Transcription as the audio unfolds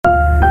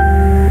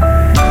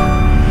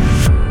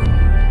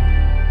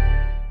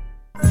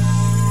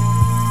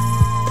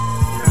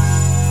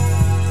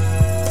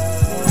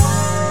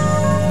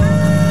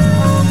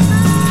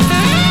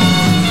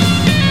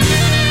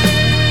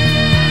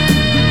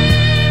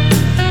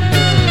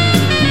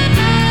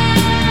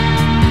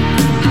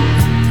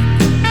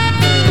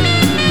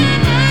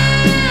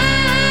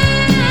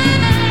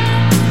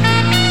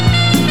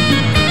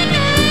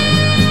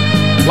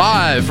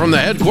Live from the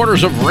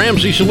headquarters of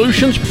Ramsey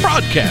Solutions,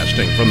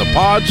 broadcasting from the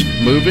Pods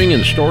Moving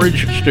and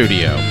Storage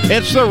Studio.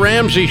 It's the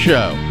Ramsey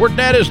Show, where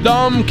debt is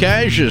dumb,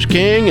 cash is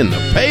king, and the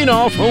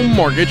paid-off home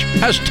mortgage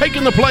has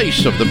taken the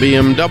place of the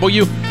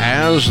BMW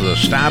as the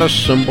status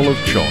symbol of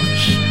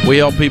choice. We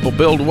help people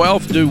build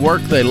wealth, do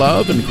work they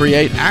love, and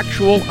create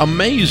actual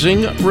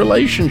amazing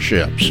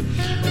relationships.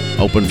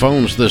 Open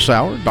phones this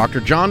hour. Dr.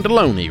 John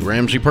Deloney,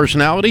 Ramsey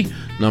personality,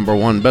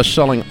 #1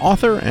 best-selling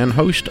author and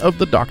host of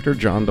the Dr.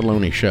 John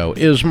Deloney Show,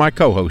 is my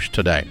co-host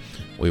today.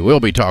 We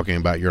will be talking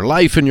about your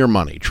life and your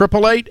money.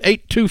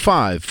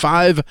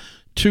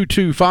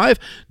 888-825-5225.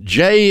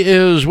 Jay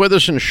is with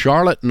us in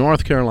Charlotte,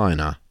 North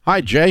Carolina.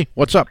 Hi, Jay.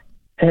 What's up?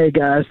 Hey,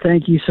 guys.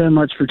 Thank you so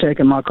much for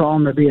taking my call.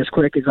 I'm going to be as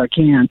quick as I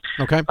can.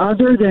 Okay.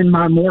 Other than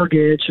my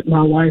mortgage,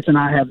 my wife and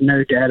I have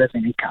no debt of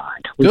any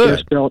kind. We Good.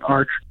 just built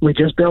our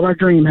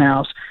dream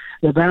house.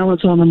 The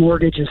balance on the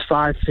mortgage is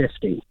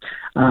 $550.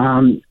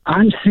 I'm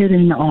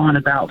sitting on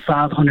about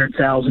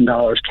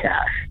 $500,000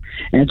 cash.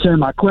 And so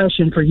my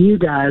question for you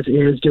guys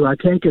is, do I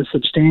take a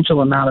substantial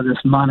amount of this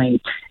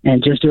money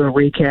and just do a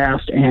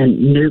recast and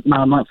nuke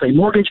my monthly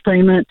mortgage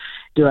payment?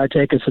 Do I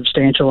take a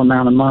substantial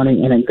amount of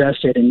money and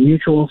invest it in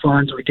mutual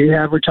funds? We do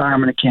have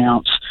retirement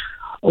accounts.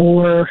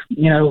 Or,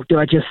 do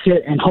I just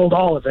sit and hold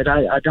all of it?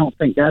 I don't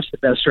think that's the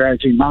best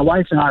strategy. My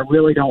wife and I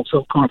really don't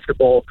feel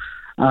comfortable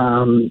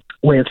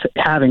with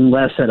having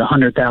less than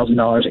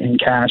 $100,000 in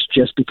cash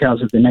just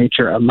because of the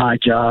nature of my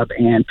job.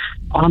 And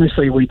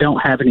honestly, we don't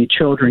have any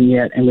children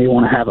yet, and we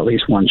want to have at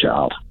least one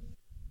child.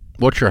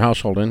 What's your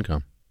household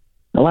income?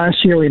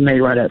 Last year, we made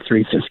right at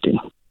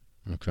 $350.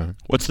 Okay.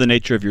 What's the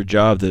nature of your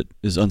job that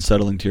is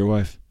unsettling to your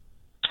wife?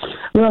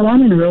 Well,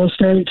 I'm in real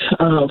estate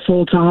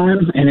full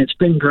time, and it's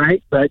been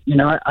great. But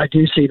I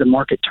do see the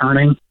market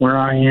turning where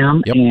I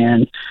am, Yep.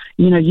 and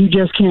you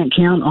just can't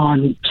count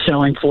on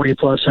selling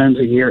 40+ homes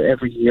a year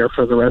every year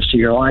for the rest of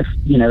your life.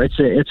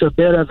 It's a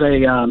bit of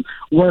a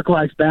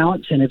work-life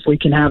balance, and if we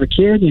can have a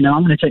kid, I'm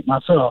going to take my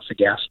foot off the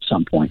gas at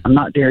some point. I'm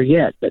not there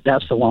yet, but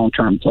that's the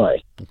long-term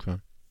play. Okay.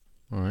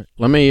 All right.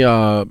 Let me.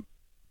 I'm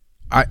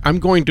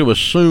going to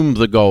assume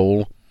the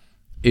goal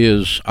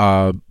is.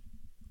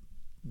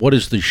 What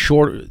is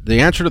the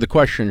answer to the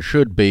question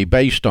should be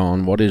based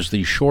on what is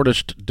the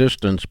shortest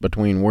distance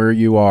between where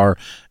you are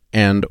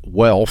and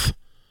wealth,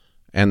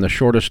 and the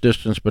shortest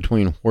distance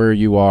between where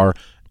you are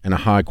and a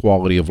high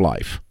quality of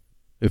life.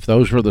 If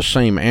those were the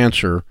same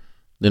answer,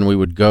 then we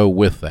would go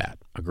with that.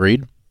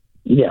 Agreed?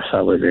 Yes,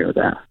 I would agree with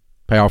that.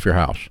 Pay off your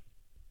house.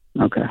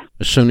 Okay.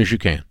 As soon as you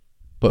can.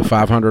 Put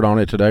 $500 on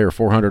it today, or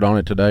 $400 on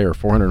it today, or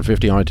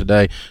 $450 on it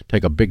today.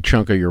 Take a big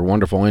chunk of your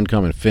wonderful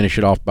income and finish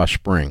it off by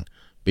spring.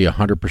 Be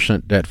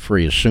 100%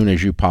 debt-free as soon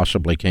as you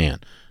possibly can.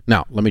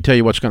 Now, let me tell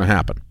you what's going to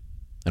happen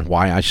and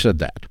why I said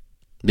that.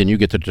 Then you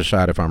get to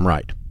decide if I'm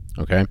right,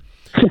 okay?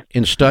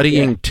 In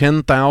studying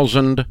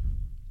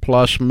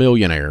 10,000-plus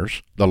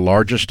millionaires, the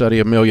largest study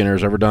of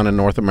millionaires ever done in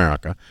North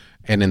America,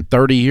 and in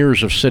 30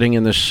 years of sitting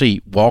in this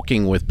seat,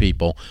 walking with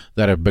people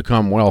that have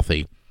become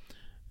wealthy,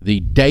 the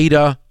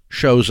data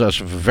shows us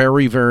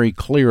very, very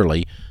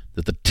clearly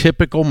that the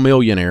typical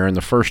millionaire in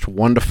the first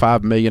 $1 to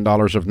 $5 million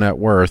of net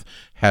worth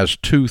has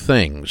two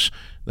things.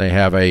 They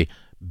have a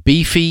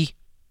beefy,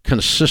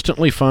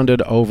 consistently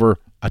funded over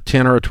a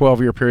 10 or a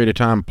 12-year period of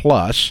time,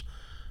 plus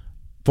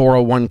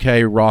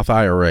 401k Roth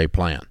IRA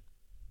plan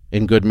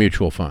in good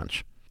mutual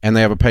funds. And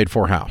they have a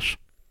paid-for house.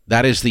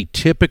 That is the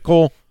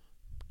typical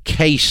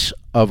case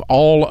of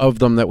all of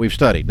them that we've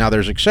studied. Now,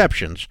 there's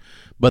exceptions,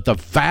 but the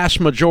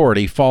vast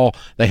majority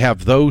they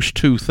have those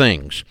two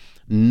things.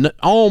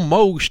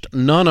 Almost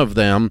none of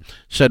them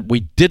said we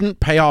didn't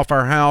pay off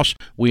our house,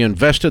 we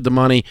invested the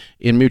money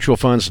in mutual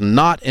funds,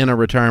 not in a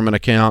retirement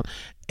account,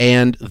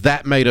 and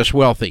that made us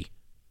wealthy.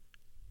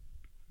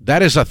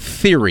 That is a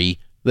theory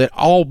that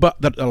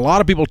that a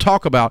lot of people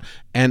talk about,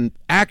 and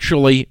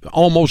actually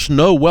almost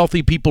no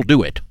wealthy people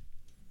do it.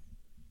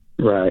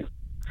 Right.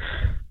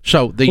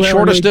 So the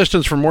shortest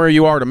distance from where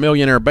you are to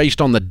millionaire,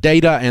 based on the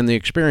data and the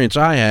experience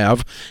I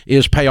have,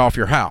 is pay off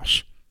your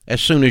house as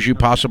soon as you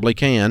possibly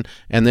can,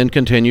 and then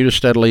continue to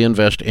steadily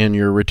invest in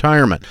your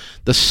retirement.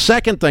 The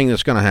second thing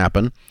that's going to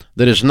happen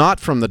that is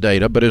not from the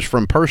data, but is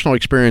from personal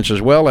experience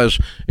as well as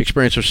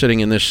experience of sitting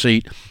in this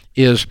seat,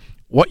 is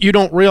what you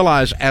don't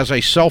realize as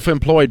a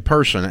self-employed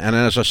person and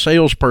as a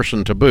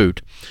salesperson to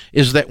boot,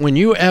 is that when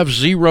you have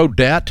zero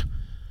debt,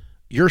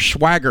 your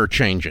swagger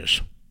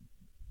changes.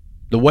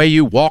 The way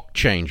you walk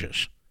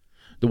changes.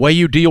 The way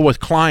you deal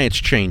with clients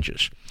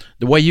changes.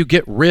 The way you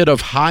get rid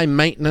of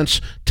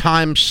high-maintenance,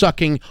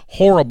 time-sucking,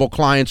 horrible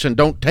clients and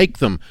don't take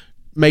them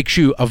makes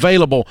you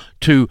available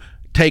to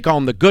take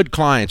on the good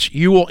clients.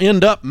 You will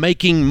end up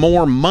making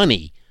more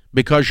money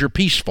because you're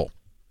peaceful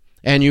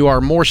and you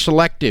are more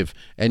selective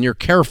and you're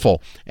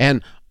careful.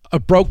 And a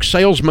broke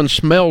salesman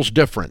smells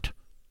different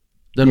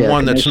than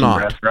one that's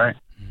not. Breath, right?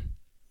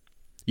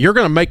 You're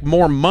going to make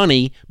more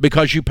money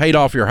because you paid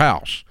off your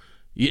house.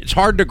 It's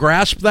hard to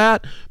grasp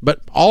that,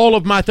 but all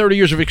of my 30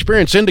 years of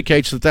experience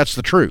indicates that that's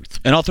the truth.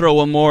 And I'll throw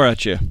one more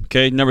at you.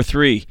 Okay, number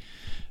 3.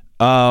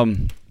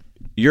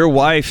 Your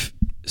wife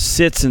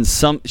sits in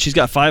she's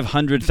got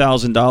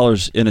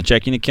 $500,000 in a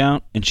checking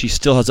account, and she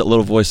still has that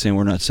little voice saying,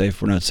 we're not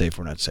safe, we're not safe,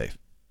 we're not safe.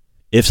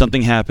 If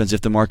something happens,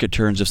 if the market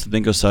turns, if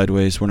something goes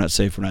sideways, we're not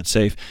safe, we're not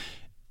safe.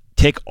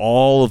 Take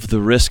all of the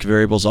risk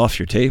variables off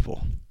your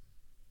table.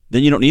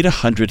 Then you don't need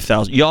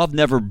 $100,000. Y'all have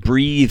never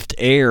breathed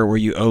air where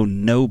you owe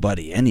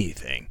nobody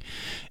anything.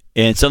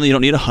 And suddenly you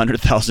don't need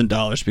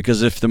 $100,000,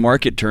 because if the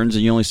market turns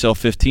and you only sell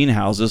 15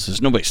 houses,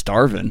 there's nobody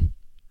starving,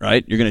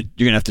 right? You're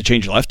gonna have to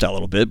change your lifestyle a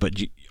little bit, but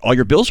all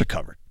your bills are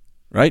covered,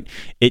 right?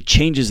 It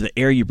changes the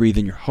air you breathe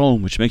in your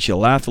home, which makes you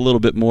laugh a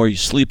little bit more. You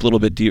sleep a little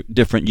bit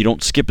different. You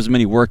don't skip as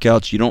many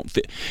workouts.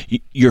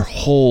 Your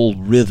whole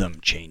rhythm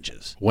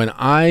changes. When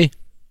I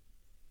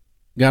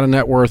got a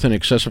net worth in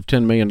excess of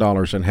 $10 million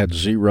and had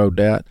zero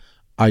debt,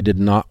 I did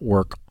not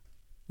work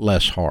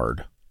less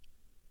hard.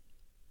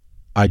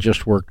 I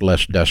just worked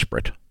less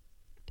desperate.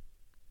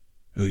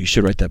 Oh, you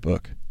should write that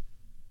book.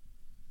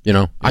 You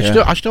know,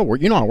 yeah. I still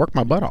work. You know, I work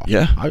my butt off.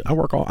 Yeah, I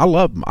work all. I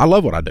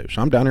love what I do.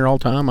 So I'm down here all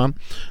the time.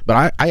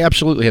 But I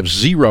absolutely have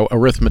zero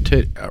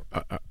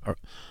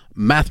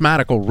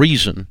mathematical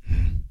reason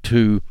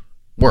to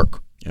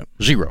work. Yep.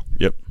 Zero.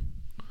 Yep.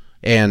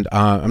 And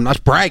I'm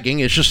not bragging.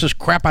 It's just this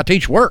crap I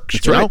teach works.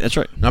 That's right. That's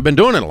right. And I've been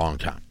doing it a long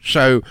time.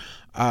 So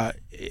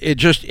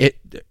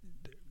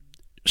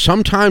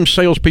sometimes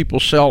salespeople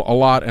sell a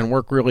lot and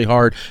work really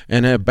hard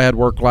and have bad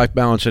work-life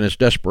balance, and it's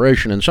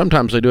desperation. And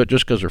sometimes they do it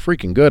just because they're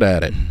freaking good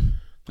at it. And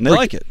they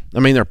like it. I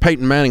mean, they're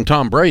Peyton Manning,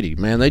 Tom Brady,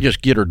 man. They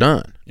just get her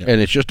done. Yep.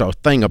 And it's just a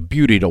thing of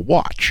beauty to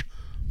watch,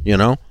 you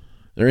know?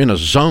 They're in a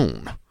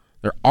zone.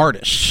 They're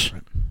artists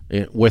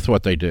with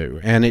what they do.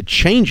 And it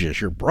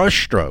changes your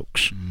brush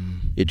strokes.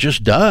 It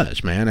just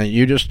does, man. And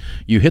you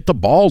hit the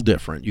ball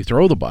different. You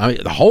throw the ball. I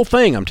mean, the whole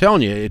thing, I'm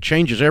telling you, it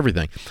changes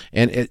everything.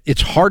 And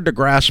it's hard to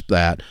grasp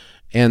that.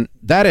 And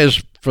that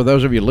is, for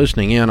those of you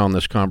listening in on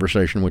this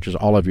conversation, which is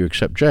all of you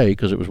except Jay,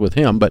 because it was with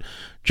him. But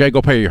Jay,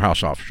 go pay your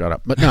house off. Shut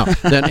up. But no.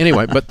 Then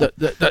anyway, but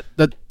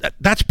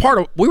that's part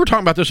of. We were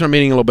talking about this in a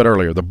meeting a little bit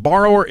earlier. The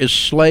borrower is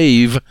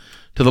slave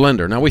to the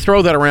lender. Now we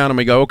throw that around and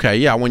we go, okay,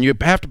 yeah. When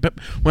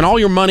all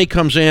your money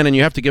comes in and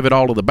you have to give it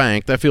all to the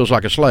bank, that feels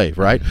like a slave,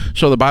 right?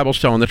 So the Bible's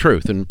telling the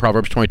truth in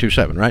Proverbs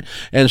 22:7, right?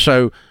 And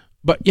so,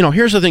 but you know,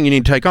 here's the thing you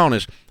need to take on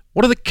is,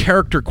 what are the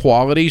character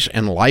qualities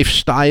and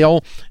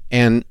lifestyle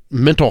and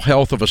mental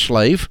health of a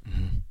slave?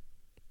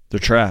 They're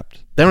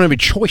trapped. They don't have any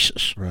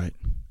choices. Right.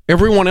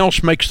 Everyone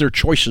else makes their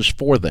choices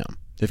for them.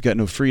 They've got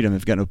no freedom.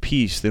 They've got no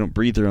peace. They don't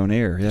breathe their own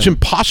air. Yeah. It's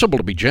impossible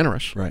to be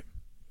generous. Right.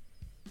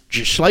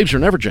 Slaves are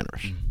never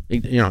generous.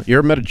 You know, you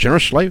ever met a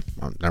generous slave?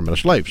 I've never met a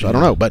slave, so I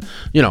don't know. But,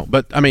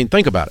 I mean,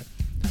 think about it.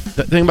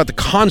 Think about the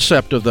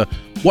concept of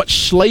what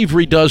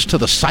slavery does to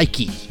the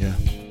psyche. Yeah.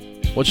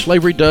 What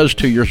slavery does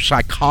to your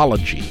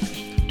psychology,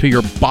 to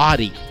your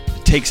body.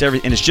 It takes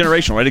everything, and it's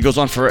generational, right? It goes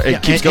on for,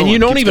 it keeps going. And you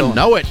don't even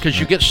know it because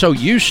you get so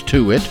used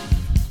to it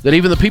that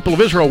even the people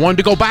of Israel wanted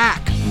to go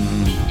back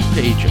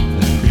to Egypt.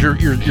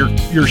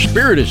 Your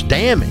spirit is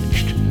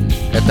damaged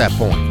at that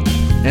point.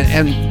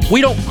 And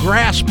we don't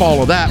grasp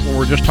all of that when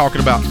we're just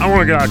talking about, I want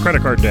to get out of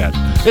credit card debt.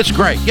 It's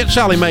great. Get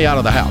Sally Mae out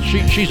of the house.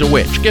 She's a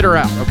witch. Get her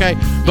out, okay?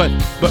 But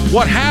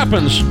what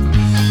happens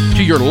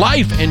to your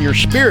life and your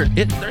spirit,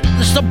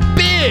 this is a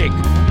big,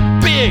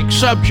 big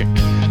subject.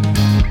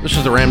 This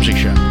is The Ramsey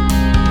Show.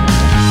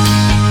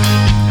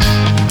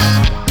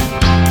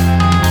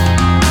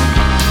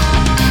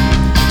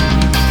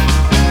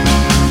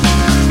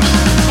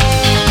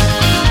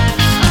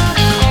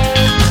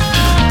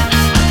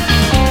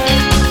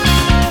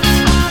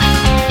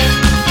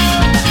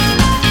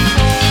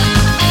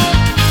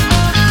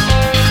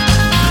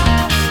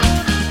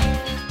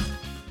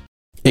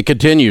 It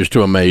continues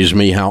to amaze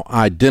me how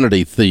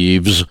identity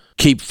thieves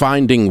keep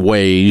finding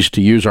ways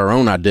to use our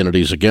own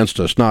identities against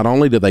us. Not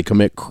only do they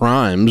commit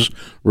crimes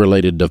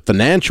related to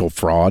financial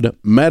fraud,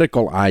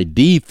 medical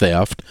ID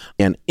theft,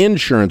 and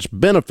insurance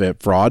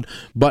benefit fraud,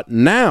 but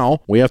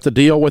now we have to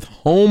deal with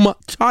home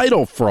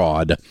title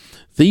fraud.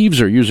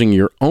 Thieves are using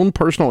your own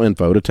personal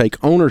info to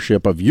take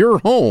ownership of your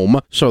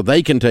home so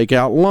they can take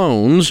out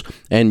loans,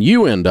 and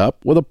you end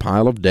up with a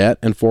pile of debt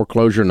and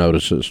foreclosure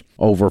notices.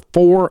 Over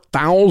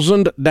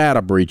 4,000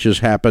 data breaches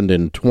happened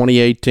in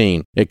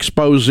 2018,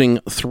 exposing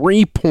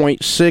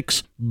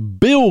 3.6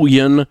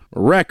 billion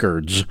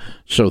records.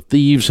 So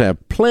thieves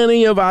have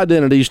plenty of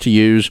identities to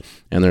use,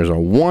 and there's a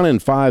 1 in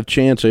 5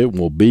 chance it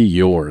will be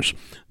yours.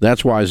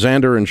 That's why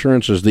Zander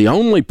Insurance is the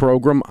only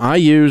program I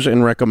use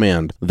and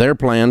recommend. Their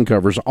plan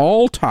covers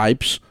all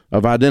types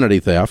of identity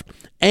theft,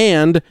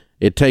 and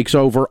it takes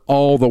over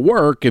all the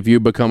work if you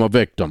become a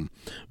victim.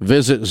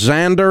 Visit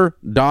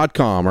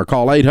Zander.com or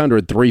call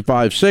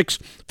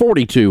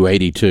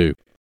 800-356-4282.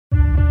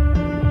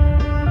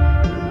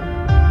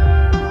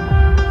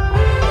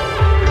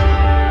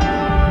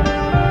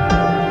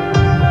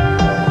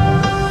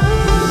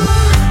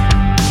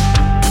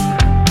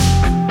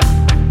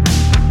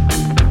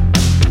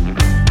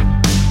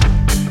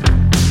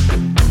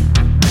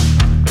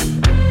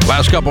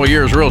 Last couple of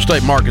years, real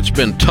estate market's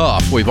been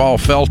tough. We've all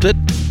felt it.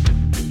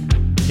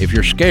 If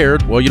you're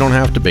scared, well, you don't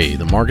have to be.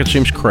 The market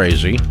seems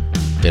crazy.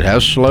 It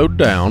has slowed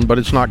down, but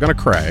it's not going to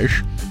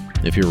crash.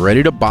 If you're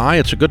ready to buy,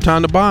 it's a good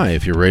time to buy.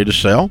 If you're ready to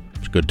sell,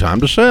 it's a good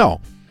time to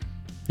sell.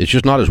 It's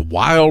just not as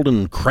wild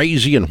and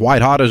crazy and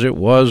white hot as it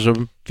was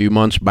a few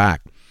months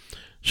back.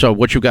 So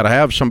what you've got to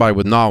have somebody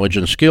with knowledge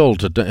and skill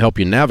to help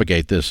you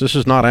navigate this. This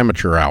is not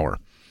amateur hour.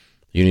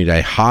 You need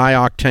a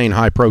high-octane,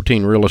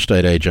 high-protein real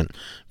estate agent.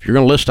 If you're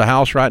going to list a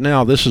house right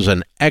now, this is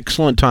an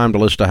excellent time to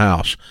list a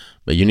house.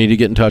 But you need to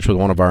get in touch with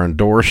one of our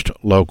endorsed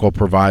local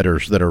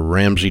providers that are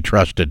Ramsey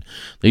trusted.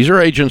 These are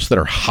agents that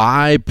are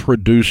high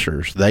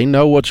producers. They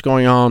know what's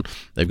going on.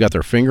 They've got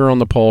their finger on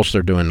the pulse.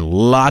 They're doing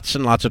lots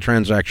and lots of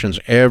transactions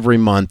every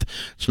month.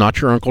 It's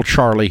not your Uncle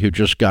Charlie who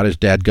just got his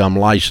dadgum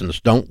license.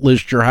 Don't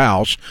list your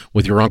house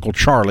with your Uncle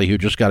Charlie who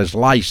just got his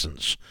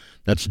license.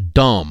 That's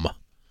dumb.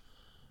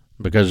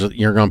 Because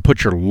you're going to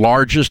put your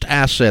largest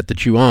asset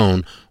that you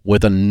own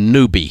with a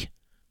newbie,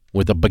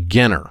 with a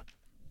beginner.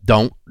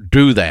 Don't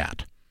do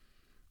that.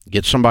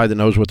 Get somebody that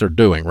knows what they're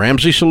doing.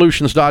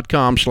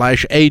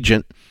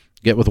 RamseySolutions.com/agent.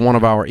 Get with one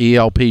of our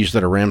ELPs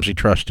that are Ramsey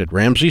trusted.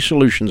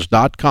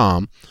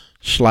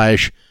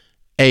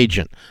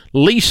 RamseySolutions.com/agent.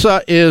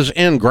 Lisa is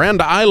in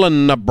Grand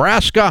Island,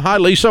 Nebraska. Hi,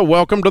 Lisa.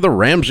 Welcome to the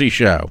Ramsey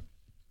Show.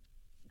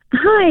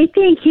 Hi,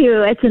 thank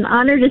you. It's an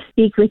honor to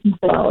speak with you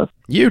both.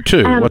 You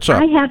too. What's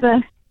up?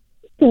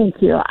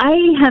 Thank you. I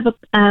have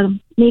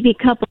maybe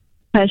a couple of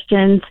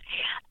questions.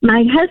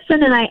 My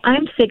husband and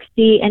I'm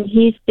 60 and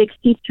he's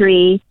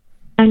 63,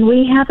 and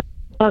we have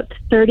about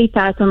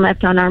 $30,000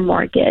 left on our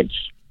mortgage.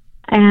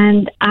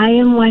 And I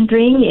am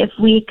wondering if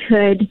we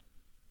could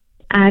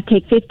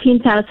take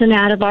 $15,000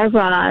 out of our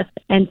Roth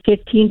and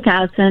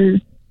 $15,000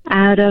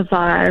 out of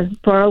our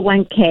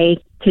 401k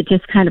to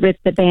just kind of rip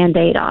the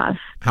Band-Aid off.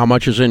 How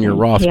much is in your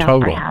Roth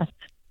total?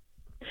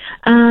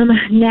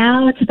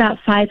 Now it's about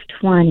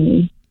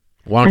 $520,000.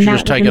 Why don't you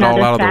just take it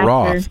all out of the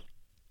Roth?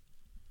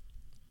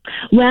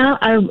 Well,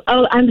 our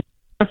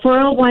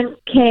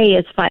 401k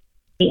is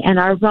 $520,000, and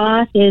our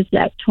Roth is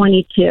at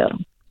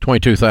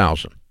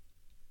 $22,000.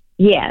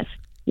 Yes.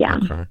 Yeah.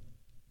 Okay.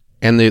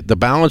 And the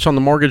balance on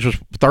the mortgage was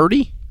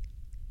 $30,000?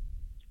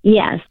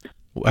 Yes.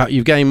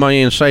 You've got any money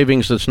in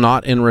savings that's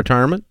not in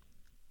retirement?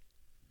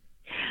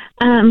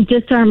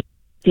 Just our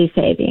emergency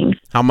savings.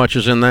 How much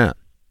is in that?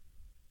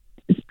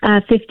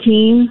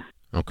 $15,000.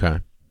 Okay.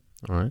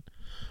 All right.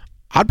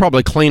 I'd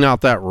probably clean out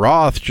that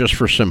Roth just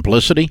for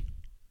simplicity.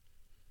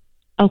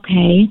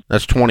 Okay.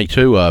 That's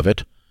 22 of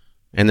it.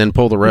 And then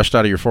pull the rest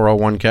out of your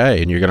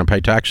 401k, and you're going to pay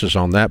taxes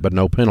on that, but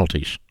no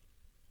penalties.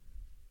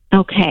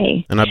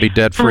 Okay. And I'd be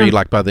debt-free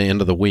like by the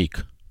end of the week.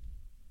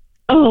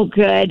 Oh,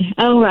 good.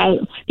 All right.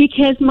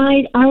 Because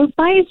our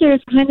advisor is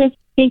kind of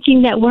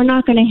thinking that we're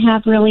not going to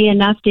have really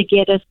enough to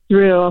get us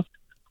through.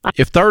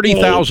 If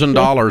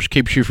 $30,000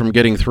 keeps you from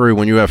getting through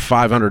when you have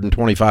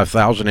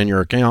 $525,000 in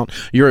your account,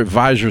 your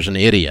advisor's an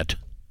idiot.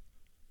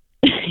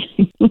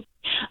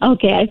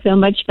 Okay, I feel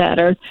much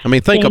better. I mean,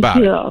 think about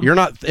it.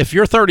 If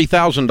you're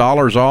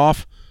 $30,000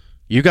 off,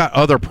 you got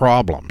other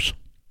problems.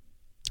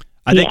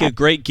 I think a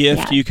great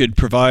gift you could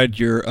provide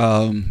your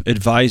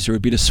advisor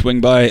would be to swing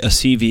by a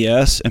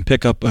CVS and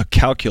pick up a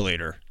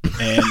calculator.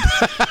 And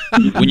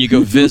when you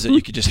go visit,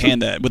 you could just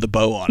hand that with a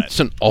bow on it. It's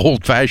an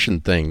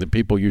old-fashioned thing that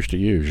people used to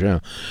use, yeah.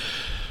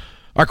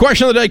 Our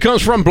question of the day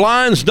comes from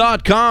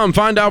Blinds.com.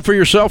 Find out for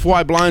yourself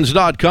why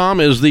Blinds.com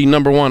is the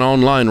 #1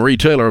 online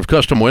retailer of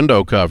custom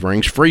window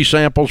coverings. Free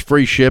samples,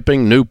 free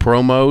shipping, new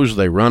promos.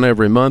 They run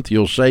every month.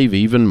 You'll save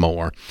even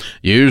more.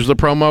 Use the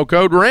promo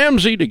code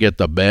Ramsey to get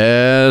the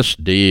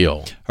best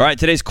deal. All right,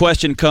 today's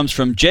question comes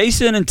from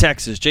Jason in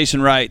Texas.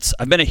 Jason writes,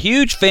 I've been a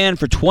huge fan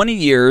for 20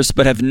 years,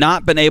 but have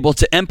not been able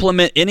to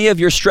implement any of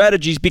your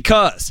strategies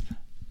because...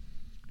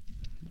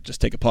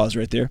 Just take a pause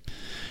right there.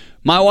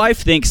 My wife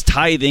thinks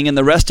tithing and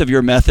the rest of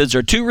your methods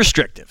are too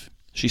restrictive.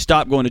 She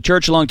stopped going to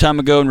church a long time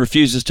ago and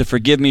refuses to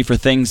forgive me for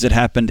things that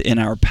happened in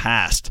our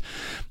past.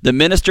 The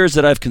ministers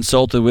that I've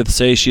consulted with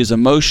say she has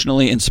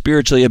emotionally and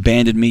spiritually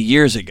abandoned me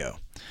years ago.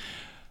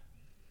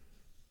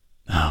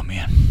 Oh,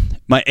 man.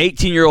 My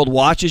 18-year-old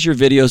watches your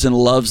videos and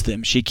loves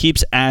them. She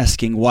keeps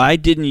asking, why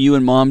didn't you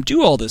and Mom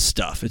do all this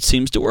stuff? It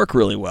seems to work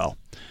really well.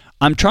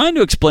 I'm trying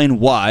to explain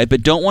why,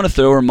 but don't want to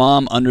throw her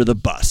mom under the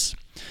bus.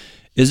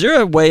 Is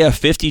there a way a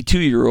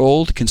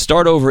 52-year-old can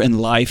start over in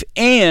life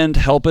and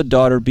help a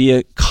daughter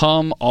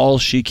become all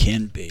she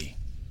can be?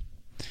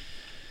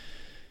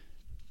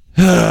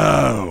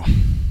 Oh,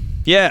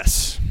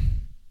 yes.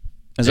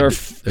 They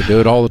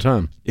do it all the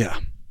time. Yeah,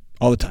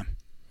 all the time.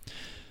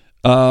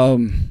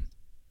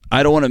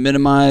 I don't want to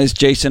minimize,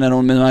 Jason, I don't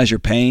want to minimize your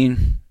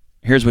pain.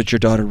 Here's what your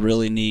daughter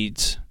really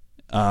needs.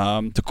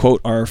 To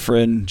quote our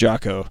friend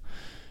Jocko,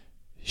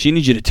 she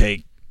needs you to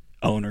take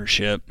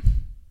ownership.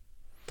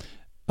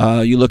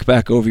 You look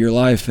back over your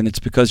life, and it's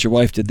because your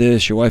wife did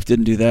this, your wife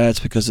didn't do that, it's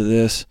because of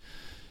this.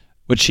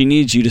 What she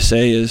needs you to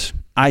say is,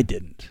 I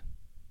didn't.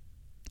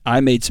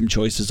 I made some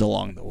choices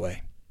along the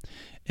way.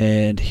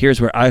 And here's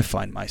where I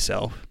find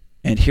myself.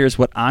 And here's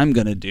what I'm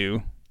going to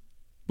do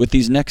with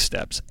these next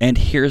steps. And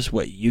here's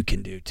what you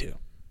can do too.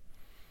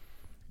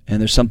 And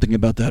there's something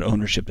about that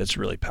ownership that's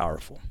really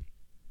powerful.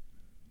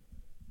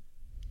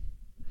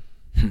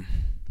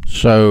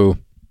 So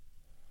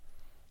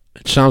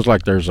it sounds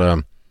like there's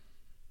a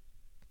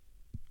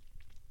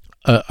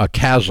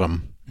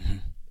chasm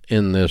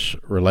in this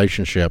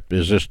relationship.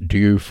 Is this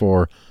due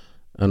for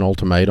an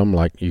ultimatum?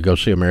 Like you go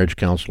see a marriage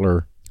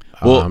counselor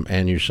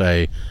and you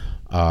say,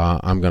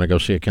 I'm going to go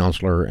see a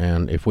counselor,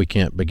 and if we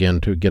can't begin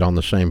to get on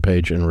the same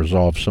page and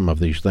resolve some of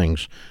these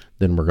things,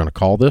 then we're going to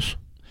call this?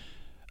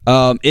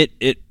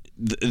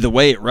 The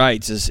way it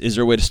writes is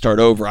there a way to start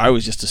over? I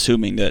was just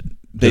assuming that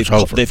they've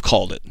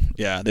called it.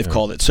 Yeah, they've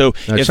called it. So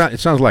now, it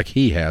sounds like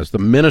he has. The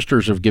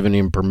ministers have given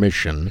him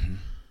permission,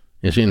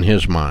 is in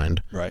his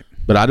mind. Right.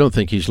 But I don't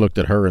think he's looked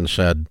at her and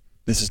said,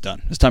 this is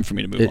done. It's time for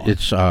me to move on.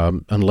 It's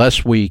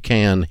unless we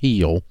can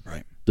heal,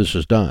 right. This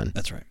is done.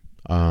 That's right.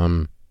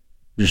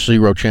 There's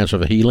zero chance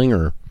of a healing,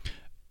 or?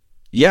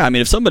 Yeah, I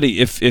mean,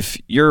 if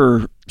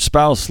your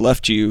spouse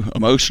left you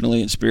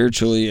emotionally and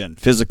spiritually and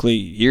physically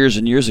years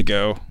and years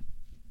ago,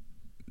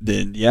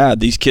 then yeah,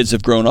 these kids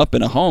have grown up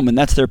in a home, and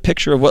that's their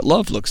picture of what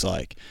love looks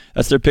like.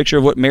 That's their picture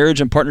of what marriage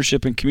and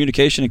partnership and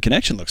communication and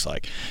connection looks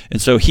like.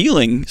 And so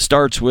healing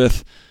starts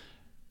with,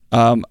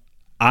 I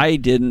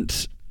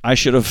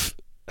should have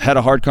had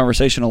a hard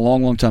conversation a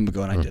long, long time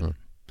ago, and I didn't.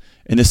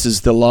 And this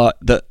is the law.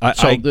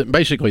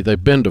 Basically,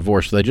 they've been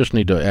divorced. They just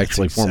need to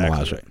actually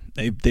formalize it.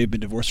 They've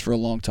been divorced for a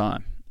long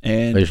time,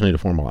 and they just need to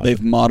formalize.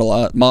 They've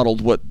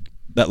modeled what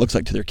that looks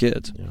like to their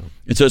kids. Yeah.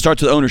 And so it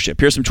starts with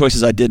ownership. Here's some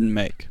choices I didn't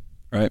make,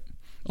 right,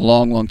 a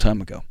long, long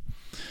time ago.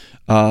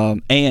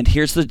 And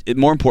here's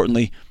more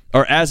importantly,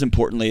 or as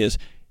importantly, is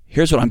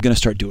here's what I'm going to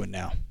start doing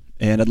now,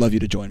 and I'd love you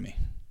to join me.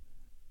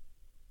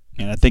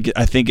 And I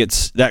think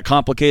it's that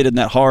complicated and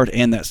that hard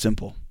and that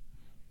simple.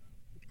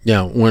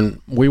 Yeah,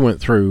 when we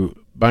went through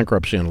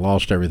bankruptcy and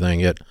lost everything,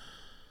 it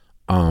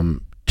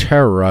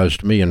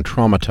terrorized me and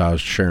traumatized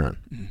Sharon.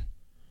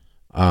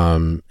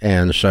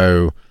 And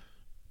so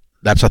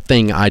that's a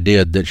thing I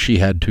did that she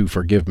had to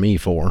forgive me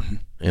for,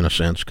 in a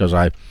sense, because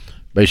I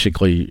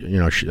basically,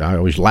 I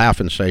always laugh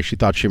and say she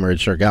thought she married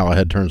Sir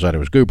Galahad. Turns out it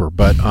was Goober.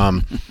 But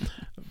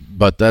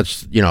but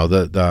that's,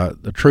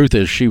 the truth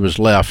is she was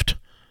left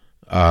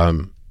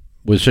with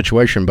a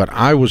situation, but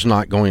I was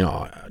not going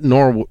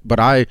on,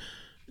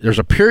 there's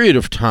a period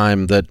of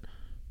time that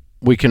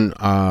we can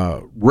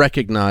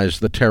recognize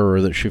the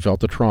terror that she felt,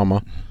 the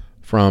trauma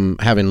from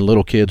having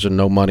little kids and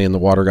no money, and the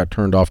water got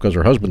turned off because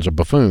her husband's a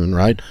buffoon,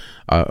 right?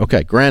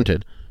 Okay,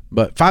 granted.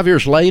 But 5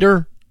 years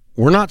later,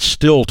 we're not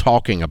still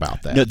talking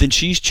about that. No, then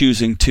she's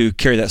choosing to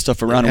carry that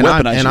stuff around and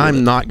weaponize it. And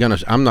I'm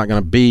not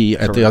gonna be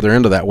at the other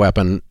end of that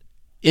weapon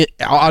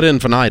ad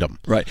infinitum.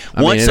 Right.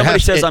 Once somebody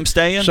says I'm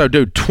staying. So,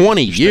 dude,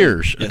 20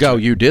 years ago,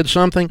 you did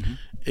something.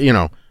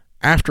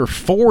 After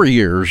 4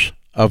 years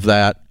of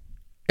that,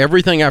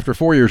 everything after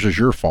 4 years is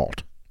your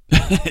fault.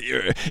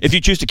 If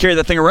you choose to carry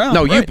that thing around.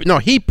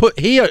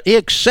 He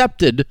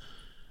accepted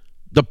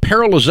the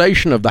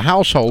paralyzation of the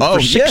household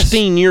for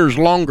 16 years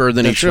longer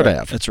than he should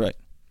have. That's right.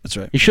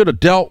 He should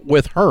have dealt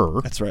with her.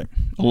 That's right.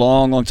 A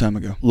long, long time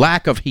ago.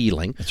 Lack of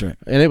healing. That's right.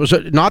 And it was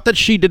not that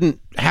she didn't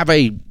have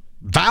a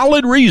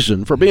valid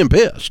reason for being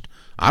pissed.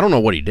 I don't know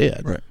what he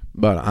did. Right.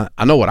 But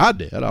I know what I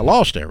did. I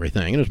lost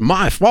everything, and it was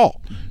my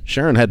fault.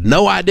 Sharon had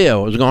no idea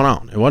what was going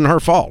on. It wasn't her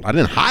fault. I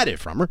didn't hide it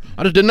from her.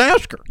 I just didn't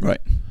ask her. Right.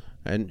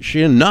 And she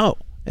didn't know.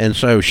 And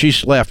so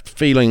she's left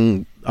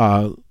feeling,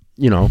 like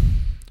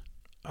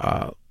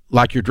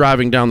you're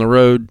driving down the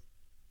road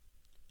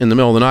in the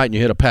middle of the night and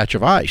you hit a patch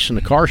of ice and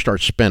the car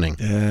starts spinning.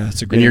 Yeah,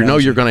 that's a great And you analogy.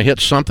 know you're going to hit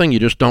something. You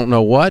just don't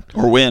know what.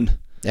 Or when.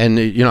 And,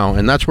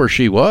 and that's where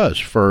she was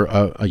for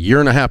a year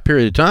and a half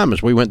period of time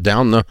as we went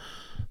down the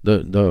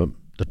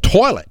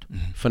toilet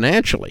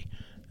financially,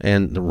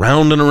 and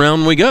round and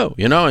around we go,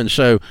 and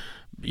so,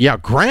 yeah,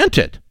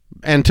 granted.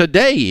 And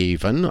today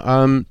even,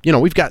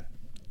 we've got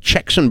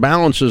checks and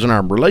balances in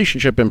our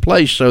relationship in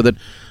place so that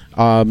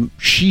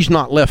she's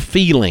not left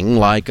feeling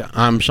like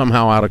I'm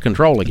somehow out of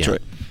control again.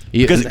 That's right.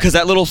 Because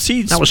that little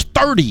seed. That was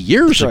 30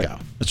 years ago.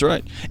 That's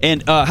right.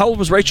 And how old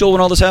was Rachel when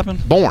all this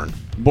happened? Born.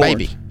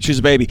 Baby. She was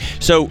a baby.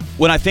 So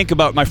when I think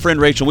about my friend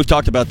Rachel, we've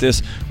talked about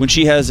this, when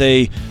she has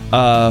a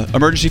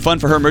emergency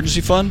fund for her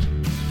emergency fund,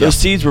 those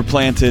seeds were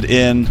planted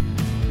in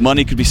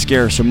money could be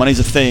scarce, or money's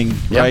a thing,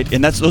 right?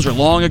 And those are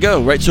long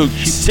ago, right? So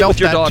she sit felt with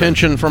your that daughter.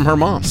 tension from her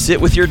mom. Sit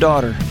with your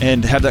daughter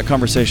and have that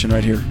conversation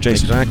right here,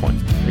 Jason. Exactly.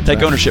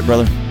 Take ownership,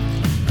 brother.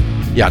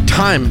 Yeah,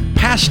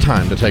 past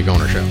time to take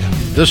ownership.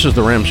 This is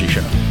The Ramsey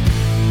Show.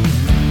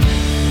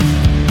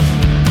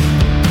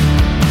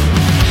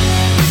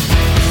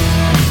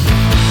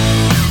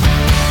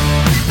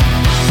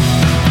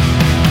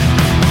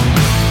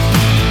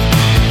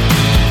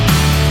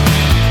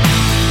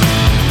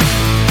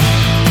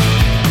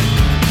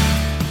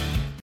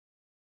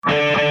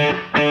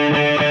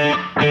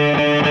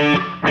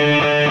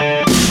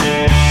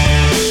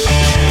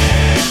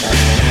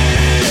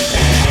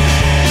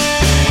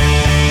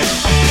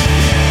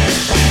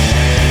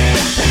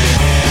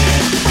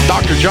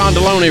 John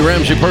Deloney,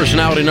 Ramsey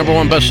personality,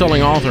 #1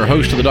 best-selling author,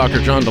 host of the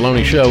Dr. John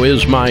Deloney Show,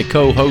 is my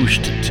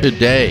co-host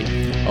today.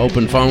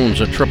 Open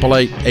phones at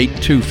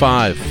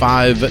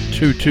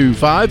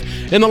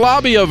 888-825-5225. In the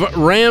lobby of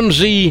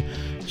Ramsey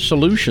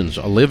Solutions,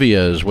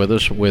 Olivia is with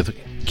us with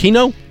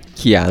Keanu,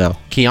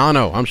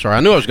 I'm sorry. I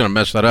knew I was going to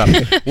mess that up.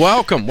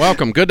 Welcome.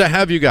 Good to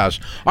have you guys.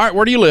 All right,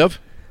 where do you live?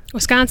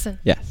 Wisconsin.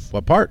 Yes.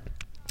 What part?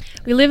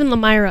 We live in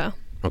Lamira,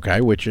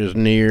 Okay, which is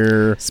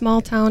near...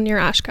 small town near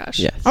Oshkosh.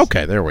 Yes.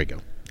 Okay, there we go.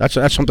 That's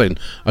something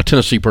a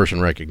Tennessee person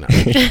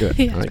recognizes. Good.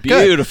 Yeah. All right,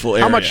 Beautiful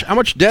good. area. How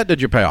much debt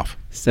did you pay off?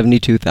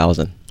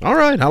 $72,000. All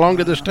right. How long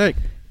did this take?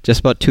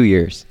 Just about 2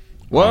 years.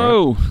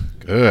 Whoa.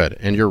 Good.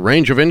 And your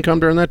range of income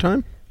during that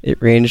time?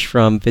 It ranged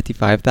from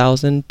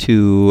 $55,000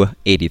 to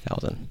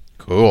 $80,000.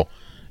 Cool.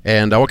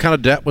 And what kind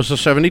of debt was the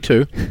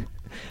 72?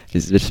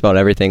 Just about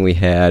everything we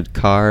had: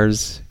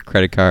 cars,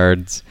 credit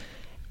cards,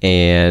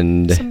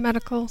 and Some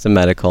medical. some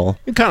medical.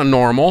 Kind of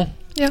normal.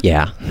 Yeah.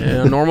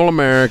 Yeah, normal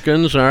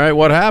Americans. All right.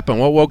 What happened?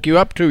 What woke you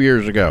up 2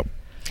 years ago?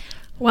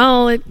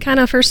 Well, it kind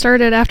of first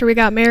started after we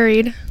got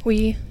married.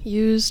 We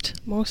used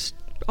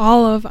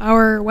all of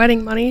our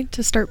wedding money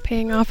to start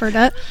paying off our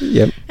debt.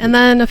 Yep. And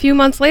then a few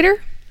months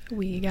later,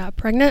 we got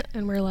pregnant,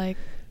 and we're like,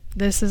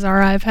 this is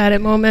our I've had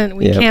it moment.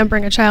 We Yep. can't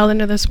bring a child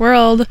into this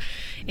world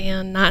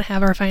and not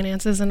have our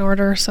finances in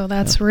order. So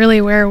that's really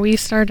where we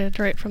started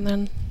right from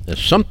then. There's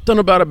something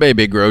about a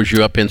baby grows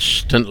you up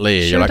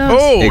instantly. Sure You're like, does.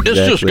 oh, this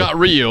just Exactly. got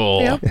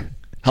real. Yep.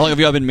 How long have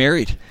y'all been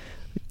married?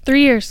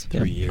 3 years.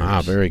 3 years.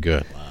 Ah, very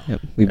good.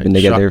 Yep. We've been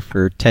Okay, together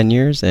for 10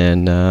 years,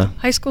 and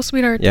High school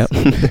sweethearts. yep.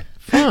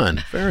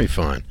 Fun. Very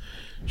fun.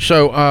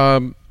 So,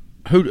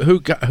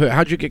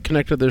 how'd you get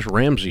connected to this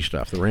Ramsey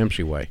stuff, the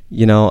Ramsey way?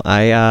 You know,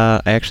 I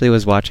actually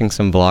was watching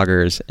some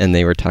vloggers, and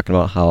they were talking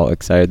about how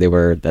excited they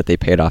were that they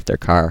paid off their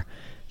car.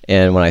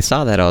 And when I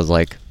saw that, I was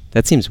like,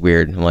 that seems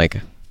weird. I'm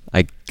like,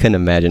 I couldn't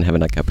imagine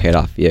having like a paid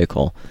off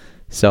vehicle.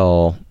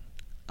 So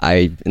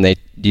and they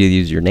do you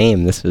use your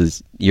name. This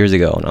was years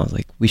ago, and I was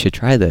like, we should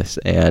try this.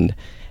 And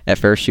at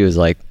first she was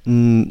like,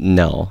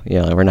 no,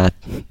 we're not.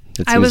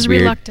 It I was seems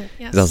weird. reluctant,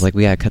 yes. 'Cause I was like,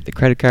 we gotta cut the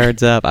credit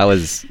cards up. I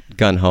was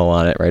gung-ho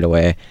on it right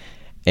away.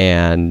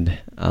 And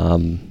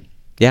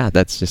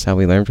that's just how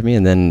we learned from me.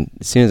 And then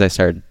as soon as I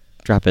started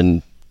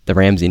dropping the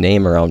Ramsey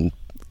name around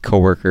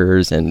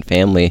coworkers and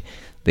family,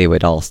 they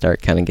would all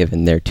start kind of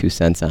giving their 2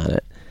 cents on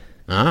it.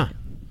 Ah,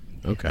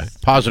 okay.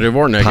 Positive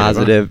or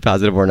negative?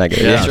 Positive or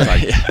negative. Yeah.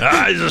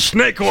 Yeah. He's a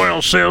snake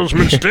oil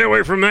salesman. Stay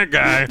away from that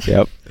guy.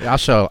 Yep. I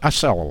sell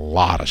a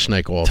lot of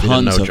snake oil. If you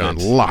didn't Tons know, of John.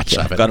 it. Lots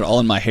of I've it. got it all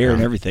in my hair and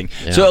Yeah. everything.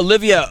 Yeah. So,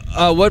 Olivia,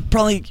 what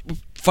probably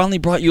finally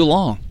brought you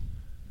along?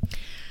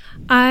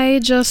 I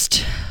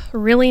just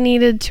really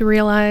needed to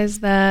realize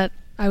that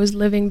I was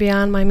living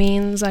beyond my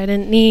means. I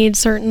didn't need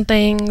certain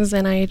things,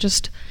 and I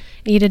just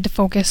needed to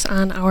focus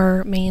on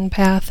our main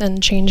path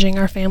and changing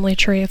our family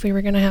tree if we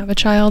were going to have a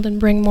child and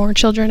bring more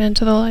children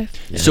into the life.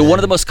 So, one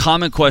of the most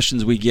common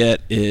questions we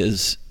get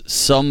is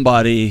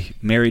somebody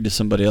married to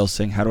somebody else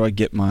saying, how do I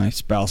get my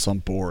spouse on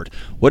board?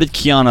 What did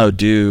Keanu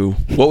do?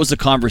 What was the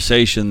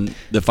conversation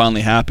that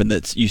finally happened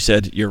that you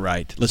said, you're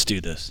right, let's do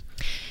this?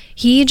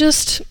 He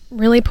just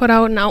really put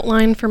out an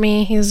outline for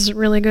me. He's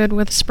really good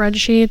with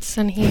spreadsheets,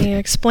 and he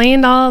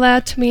explained all of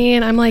that to me,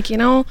 and I'm like,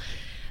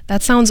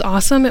 that sounds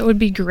awesome. It would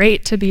be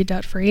great to be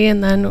debt-free,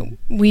 and then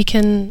we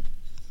can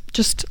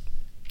just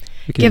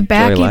We can give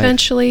back enjoy life.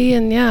 eventually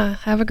and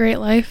have a great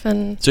life.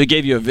 And So he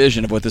gave you a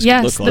vision of what this could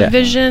yes, look the like.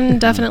 vision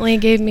definitely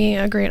gave me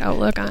a great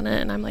outlook on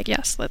it, and I'm like,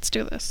 yes, let's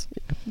do this.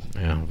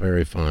 Yeah,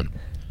 very fun.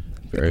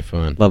 Very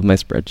fun. Love my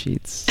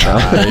spreadsheets.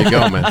 There you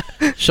go, man.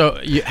 So,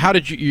 how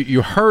did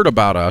you heard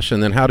about us,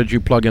 and then how did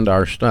you plug into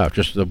our stuff?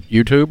 Just the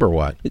YouTube or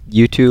what?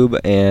 YouTube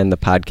and the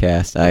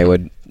podcast. I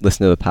would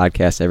listen to the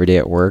podcast every day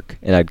at work,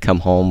 and I'd come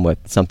home with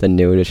something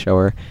new to show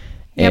her.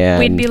 Yep, and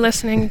we'd be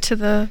listening to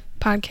the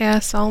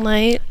podcast all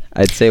night,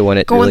 I'd say when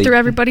it going really, through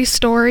everybody's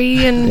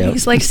story, and Yep.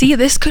 he's like, see,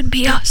 this could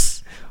be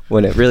us.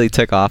 when it really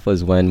took off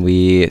was when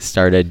we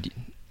started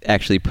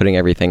actually putting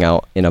everything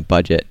out in a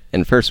budget.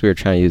 And first we were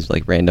trying to use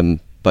like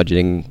random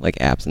budgeting like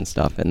apps and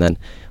stuff, and then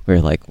we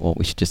were like, well,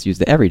 we should just use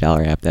the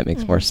EveryDollar app. That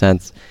makes more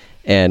sense.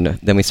 And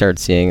then we started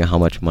seeing how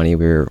much money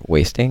we were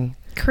wasting.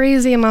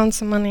 Crazy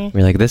amounts of money. We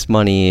were like, this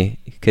money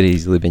could have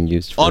easily been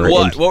used for On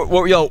what? What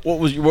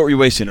were you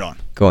wasting it on?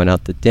 going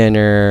out to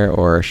dinner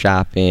or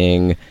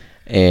shopping.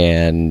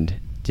 And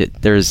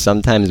there's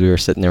sometimes we were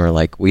sitting there, we're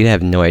like, we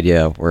have no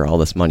idea where all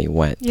this money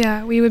went.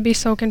 Yeah, we would be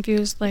so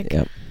confused. Like,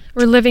 Yep.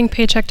 we're living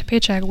paycheck to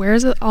paycheck. Where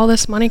is all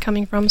this money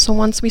coming from? So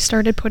once we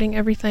started putting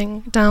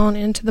everything down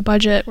into the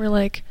budget, we're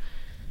like,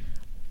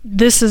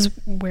 this is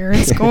where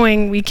it's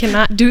going. We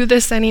cannot do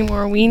this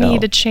anymore. We No.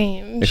 need a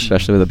change.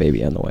 Especially with a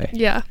baby on the way.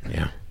 Yeah.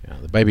 Yeah.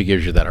 The baby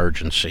gives you that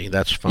urgency.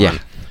 That's fun. Yeah.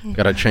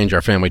 Got to change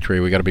our family tree.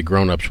 We got to be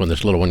grown-ups when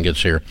this little one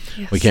gets here.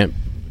 Yes. We can't.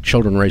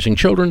 Children raising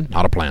children,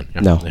 not a plan.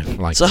 Yeah, No. yeah,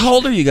 like So how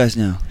old are you guys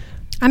now?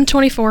 I'm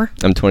 24.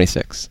 I'm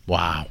 26.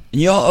 wow.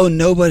 And y'all owe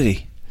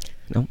nobody.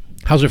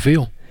 How's it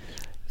feel?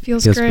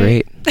 Feels Feels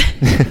great.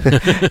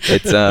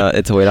 It's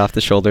a weight off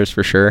the shoulders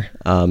for sure.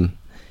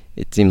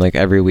 It seemed like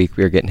every week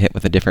we were getting hit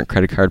with a different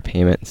credit card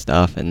payment and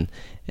stuff, and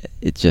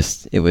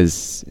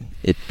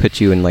it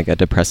puts you in like a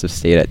depressive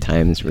state at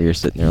times where you're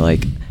sitting there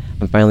like,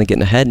 I'm finally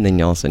getting ahead, and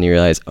then all of a sudden you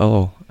realize,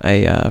 oh,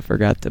 I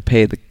forgot to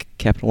pay the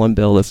Capital One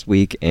bill this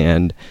week,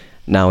 and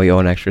now we owe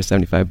an extra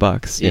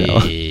 $75, you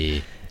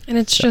know. And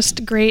it's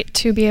just great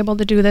to be able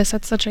to do this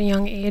at such a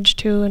young age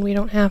too, and we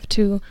don't have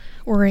to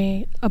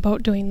worry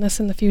about doing this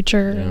in the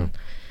future. Yeah. And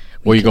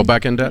Will you go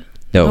back in debt?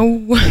 No.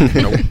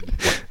 No.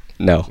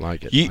 No.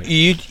 Like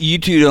it. You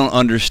two don't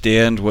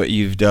understand what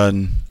you've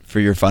done for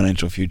your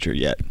financial future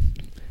yet.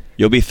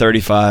 You'll be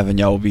 35 and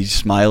y'all will be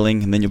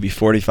smiling, and then you'll be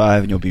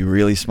 45 and you'll be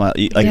really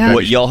smiling. Like Yeah.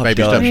 what y'all have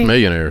Baby done. steps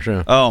millionaires,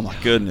 yeah. Oh my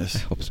goodness. I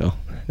hope so.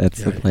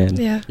 That's the plan.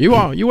 Yeah. You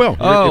will.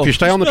 Oh, If you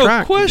stay on the no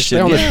track, question, you stay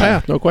on this yeah.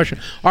 path, no question.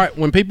 All right,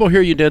 when people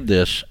hear you did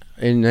this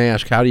and they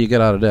ask, how do you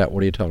get out of debt, what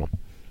do you tell them?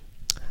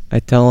 I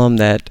tell them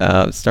that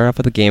start off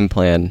with a game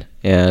plan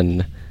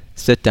and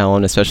sit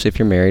down, especially if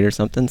you're married or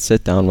something,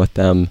 sit down with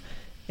them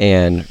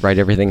and write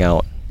everything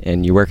out.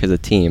 And you work as a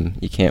team.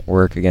 You can't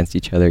work against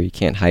each other. You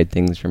can't hide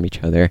things from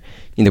each other.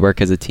 You need to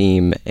work as a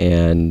team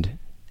and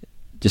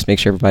just make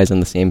sure everybody's on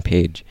the same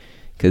page,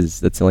 because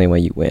that's the only way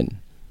you win.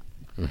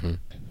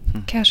 Mm-hmm.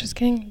 Cash is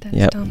king. Debt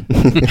Yep. is dumb.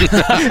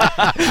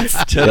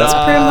 That's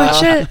pretty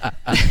much it.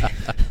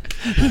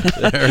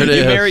 There it You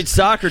is. married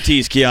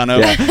Socrates, Keanu.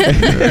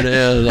 There it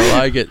is. I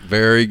like it.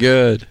 Very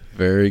good.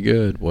 Very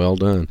good. Well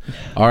done.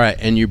 All right,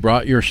 and you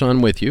brought your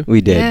son with you.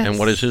 We did. Yeah. And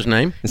what is his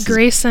name? This is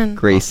Grayson.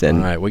 Grayson.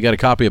 All right, we got a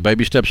copy of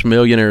Baby Steps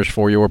Millionaires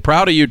for you. We're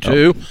proud of you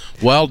two.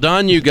 Well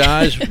done, you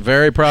guys.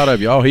 Very proud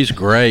of you. Oh, he's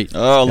great.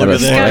 Oh, look Got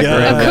at a that.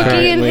 swagger. A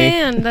cookie in Apparently.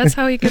 hand. That's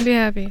how you can be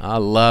happy. I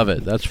love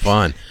it. That's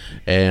fun.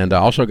 And I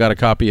also got a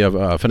copy of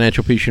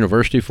Financial Peace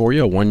University for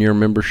you, a 1-year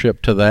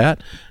membership to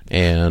that.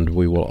 And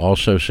we will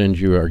also send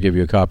you or give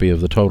you a copy of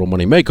the Total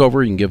Money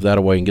Makeover. You can give that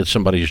away and get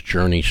somebody's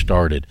journey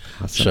started.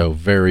 Awesome. So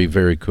very,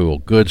 very cool.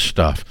 Good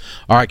stuff.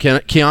 All right,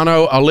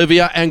 Keanu,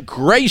 Olivia, and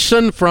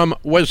Grayson from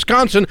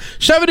Wisconsin.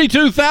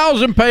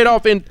 $72,000 paid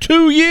off in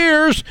 2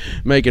 years,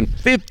 making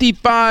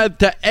 55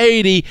 to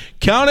 80.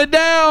 Count it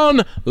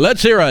down.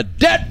 Let's hear a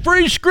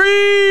debt-free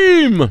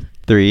scream.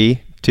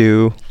 3,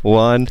 2,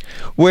 1.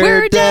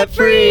 We're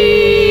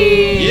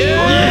debt-free!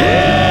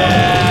 Yeah!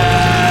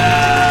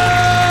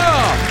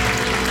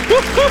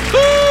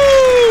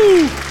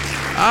 Woo-hoo-hoo!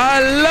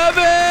 I love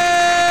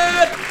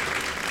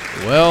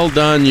it! Well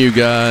done, you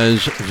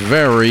guys.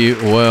 Very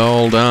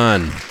well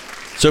done.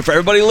 So for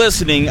everybody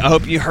listening, I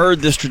hope you heard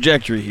this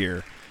trajectory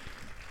here.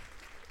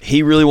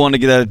 He really wanted to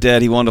get out of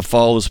debt. He wanted to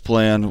follow his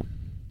plan.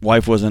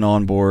 Wife wasn't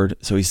on board.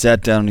 So he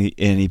sat down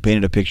and he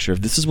painted a picture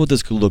of this is what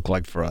this could look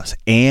like for us.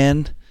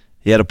 And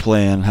he had a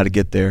plan how to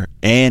get there.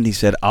 And he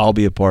said, I'll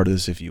be a part of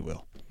this if you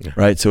will. Yeah.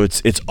 Right? So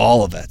it's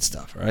all of that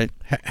stuff, right?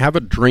 Have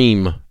a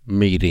dream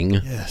meeting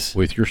Yes.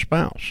 with your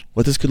spouse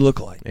What this could look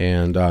like.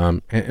 and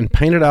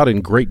paint it out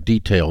in great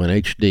detail in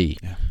HD.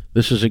 Yeah.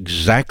 This is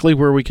exactly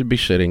where we could be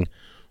sitting.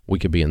 We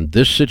could be in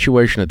this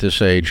situation at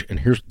this age,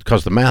 and here's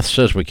because the math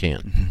says we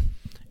can. Mm-hmm.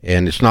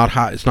 And it's not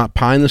high, it's not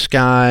pie in the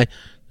sky.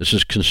 This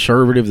is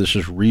conservative. This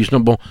is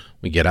reasonable.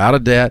 We get out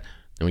of debt,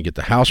 then we get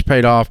the house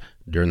paid off.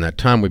 During that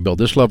time, we build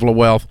this level of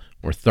wealth.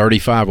 We're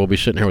 35. We'll be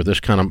sitting here with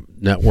this kind of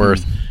net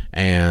worth,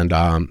 and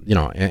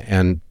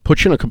and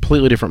put you in a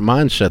completely different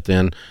mindset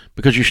then,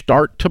 because you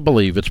start to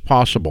believe it's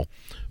possible.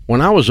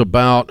 When I was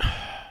about,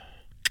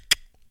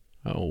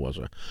 how old was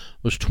I? I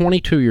was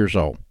 22 years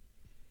old,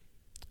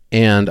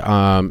 and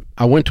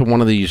I went to one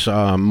of these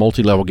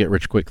multi-level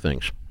get-rich-quick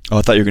things. Oh,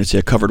 I thought you were going to say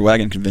a covered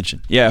wagon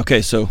convention. Yeah,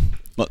 okay, so...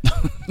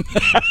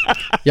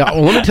 Yeah,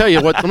 well, let me tell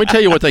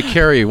you what they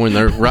carry when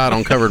they're right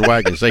on covered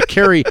wagons. They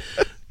carry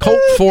Colt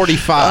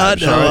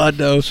 45s. I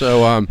know.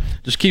 So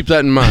just keep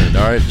that in mind.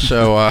 All right.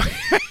 So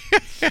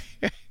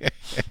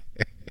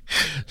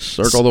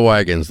circle the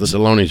wagons. The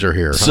Delonis are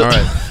here. So- all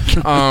right.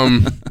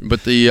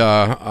 But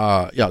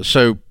the yeah.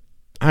 So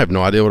I have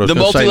no idea what I was The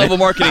going to say. multi-level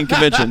marketing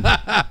convention.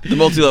 The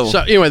multi-level. So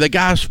anyway, the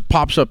guy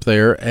pops up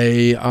there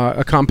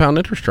a compound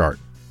interest chart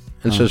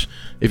and says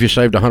if you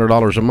saved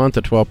 $100 a month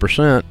at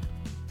 12%.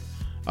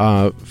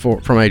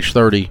 From age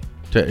 30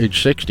 to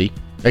age 60,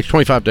 age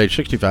 25 to age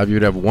 65, you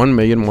would have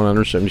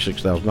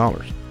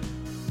 $1,176,000.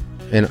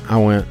 And I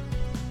went,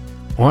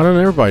 why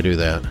doesn't everybody do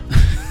that?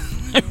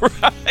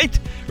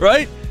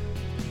 Right?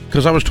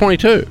 Because I was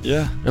 22.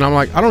 Yeah. And I'm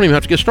like, I don't even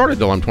have to get started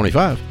till I'm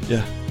 25.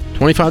 Yeah.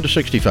 25 to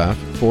 65,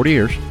 40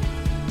 years,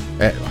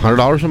 at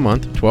 $100 a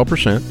month,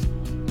 12%,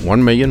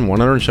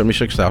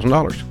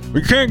 $1,176,000.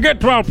 We can't get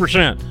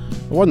 12%. It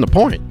wasn't the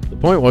point. The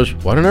point was,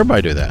 why didn't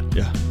everybody do that?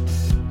 Yeah.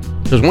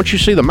 Because once you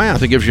see the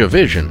math, it gives you a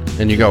vision,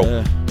 and you go,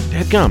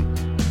 dadgum,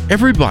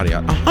 everybody,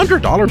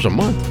 $100 a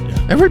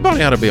month,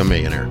 everybody ought to be a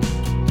millionaire.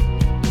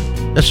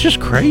 That's just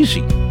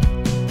crazy.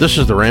 This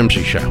is The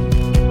Ramsey Show.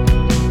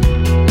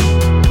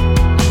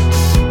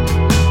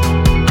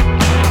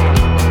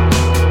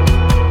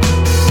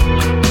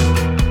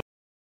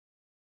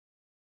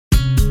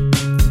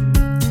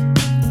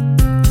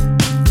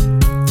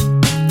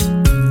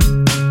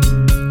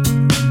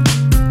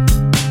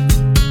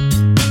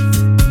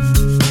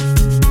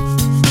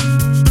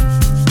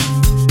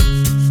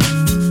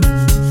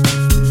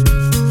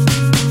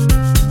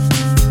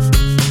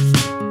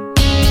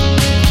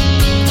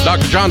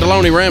 John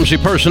Deloney, Ramsey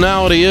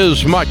Personality,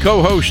 is my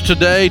co-host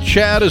today.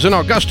 Chad is in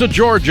Augusta,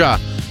 Georgia.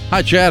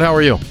 Hi, Chad. How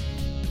are you?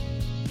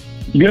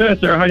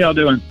 Good, sir. How y'all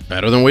doing?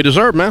 Better than we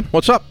deserve, man.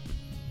 What's up?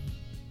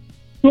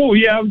 Oh,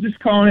 yeah. I was just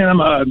calling in.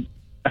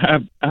 I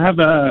have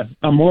a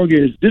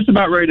mortgage just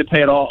about ready to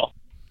pay it off.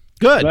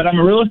 Good. But I'm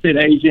a real estate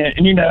agent,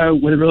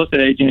 and with a real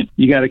estate agent,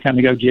 you got to kind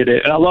of go get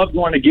it. And I love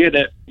going to get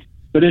it,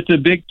 but it's a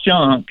big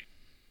chunk,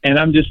 and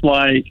I'm just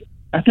like,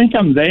 I think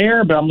I'm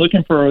there, but I'm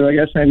looking for, I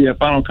guess, maybe a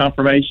final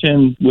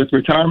confirmation with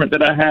retirement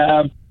that I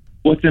have,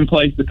 what's in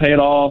place to pay it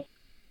off.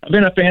 I've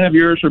been a fan of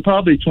yours for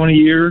probably 20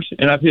 years,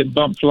 and I've hit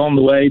bumps along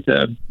the way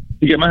to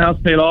get my house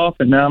paid off,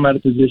 and now I'm at a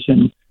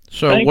position.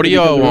 So what do you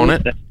owe on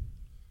it?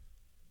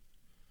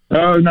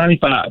 Oh,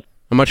 95.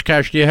 How much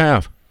cash do you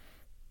have?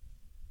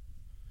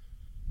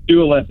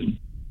 211.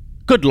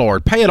 Good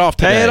Lord. Pay it off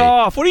today. Pay it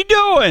off. What are you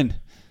doing?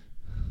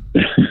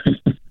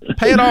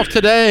 Pay it off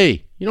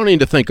today. You don't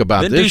need to think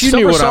about Then this. do You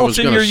knew what I was somersaults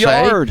in going to your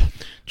say. yard.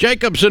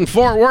 Jacob's in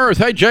Fort Worth.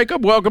 Hey,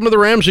 Jacob, welcome to the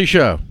Ramsey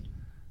Show.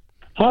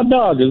 Hot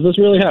dog, is this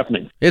really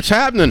happening? It's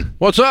happening.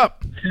 What's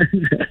up?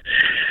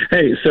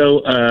 Hey,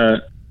 so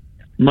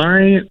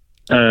my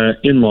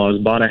in-laws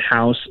bought a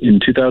house in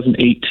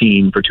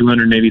 2018 for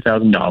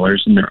 $280,000,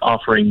 and they're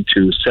offering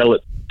to sell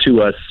it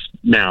to us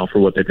now for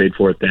what they paid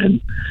for it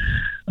then.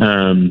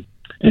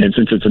 And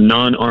since it's a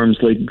non-arm's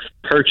length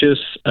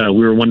purchase, we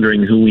were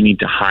wondering who we need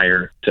to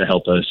hire to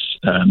help us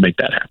make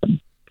that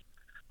happen.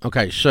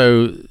 Okay,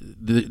 so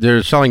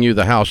they're selling you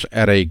the house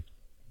at a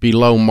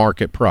below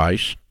market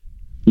price.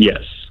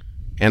 Yes.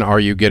 And are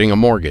you getting a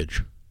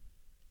mortgage?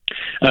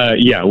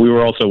 Yeah, we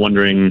were also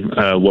wondering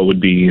what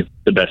would be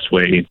the best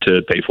way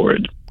to pay for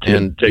it.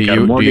 And do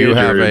you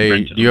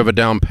have a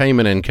down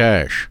payment in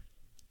cash?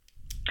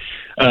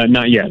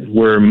 Not yet.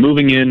 We're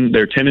moving in.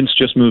 Their tenants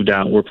just moved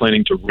out. We're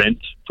planning to rent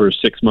for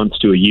 6 months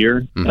to a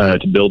year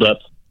to build up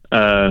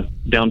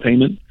down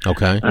payment.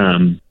 Okay.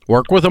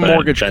 Work with a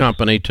mortgage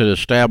company to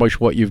establish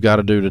what you've got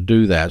to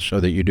do that so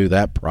that you do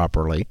that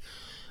properly.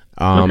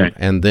 Okay.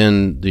 And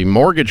then the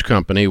mortgage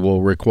company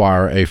will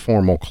require a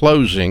formal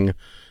closing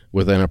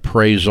with an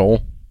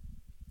appraisal,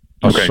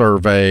 a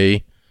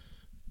survey,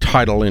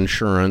 title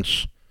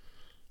insurance,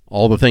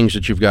 all the things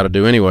that you've got to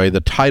do anyway. The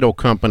title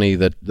company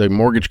that the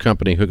mortgage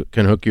company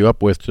can hook you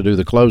up with to do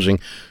the closing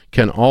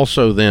can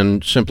also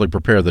then simply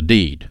prepare the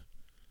deed.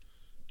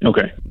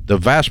 Okay. The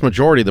vast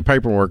majority of the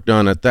paperwork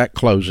done at that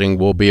closing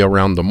will be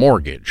around the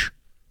mortgage.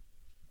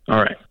 All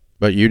right.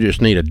 But you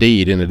just need a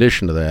deed in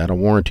addition to that. A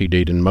warranty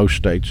deed in most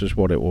states is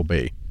what it will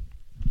be.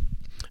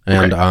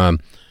 And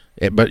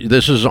but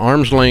this is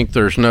arm's length.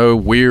 There's no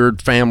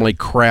weird family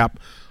crap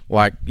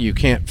like you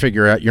can't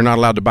figure out. You're not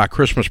allowed to buy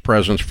Christmas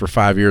presents for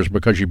 5 years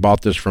because you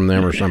bought this from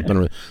them or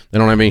something. They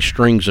don't have any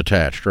strings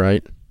attached,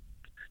 right?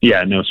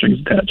 Yeah, no strings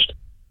attached.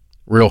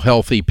 Real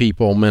healthy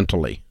people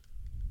mentally.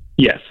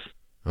 Yes.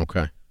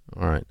 Okay.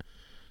 All right.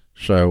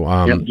 So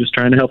just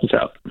trying to help us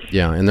out.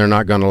 Yeah, and they're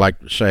not going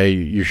to say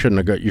you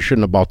shouldn't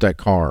have bought that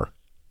car.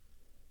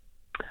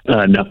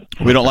 No.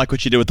 We don't like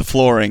what you did with the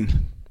flooring.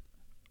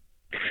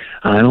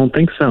 I don't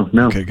think so.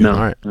 No. Okay, good.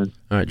 No. All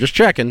right. Just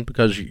checking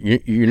because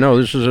you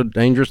know this is a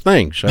dangerous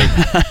thing. So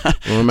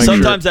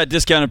sometimes that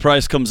discounted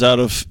price comes out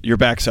of your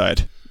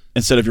backside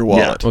instead of your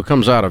wallet. Yeah. Well, it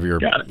comes out of your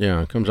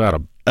it comes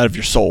out of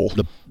your soul.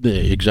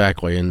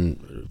 Exactly,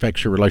 and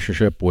affects your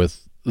relationship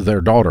with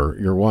their daughter,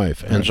 your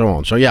wife, and so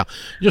on. So yeah,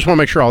 just want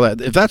to make sure all that,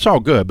 if that's all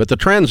good, but the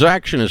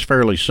transaction is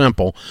fairly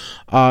simple.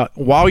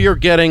 While you're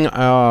getting,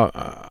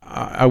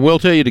 I will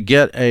tell you to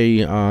get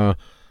a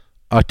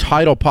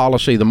title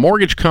policy. The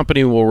mortgage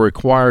company will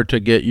require to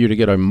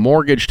get a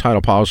mortgage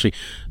title policy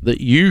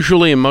that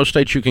usually in most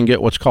states you can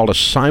get what's called a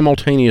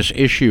simultaneous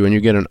issue, and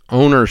you get an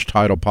owner's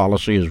title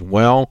policy as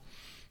well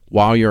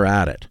while you're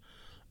at it.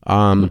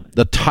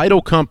 The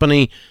title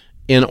company,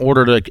 in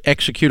order to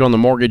execute on the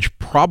mortgage,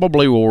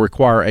 probably will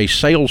require a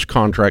sales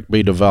contract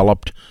be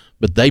developed,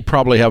 but they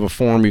probably have a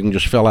form you can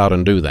just fill out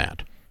and do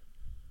that.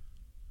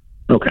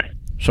 Okay.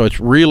 So it's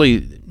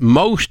really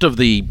most of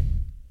the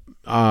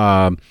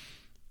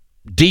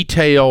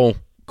detail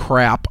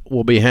crap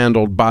will be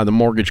handled by the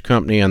mortgage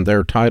company and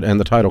their and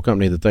the title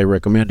company that they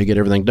recommend to get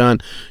everything done.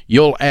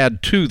 You'll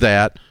add to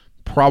that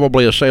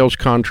probably a sales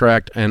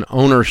contract, an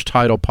owner's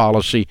title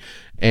policy,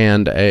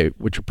 and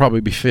which will probably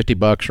be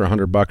 $50 or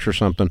 $100 or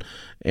something,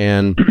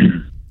 and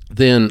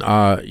then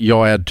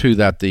you'll add to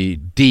that the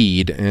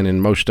deed, and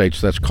in most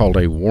states that's called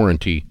a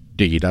warranty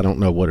deed. I don't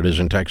know what it is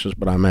in Texas,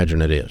 but I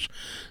imagine it is.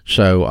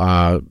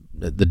 So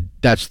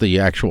that's the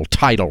actual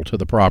title to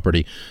the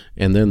property,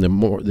 and then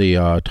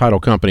the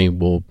title company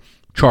will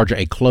charge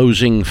a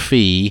closing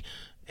fee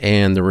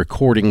and the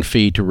recording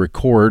fee to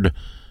record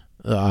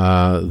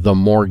the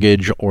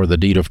mortgage or the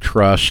deed of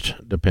trust,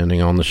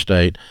 depending on the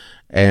state.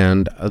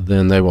 And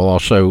then they will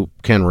also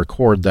can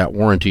record that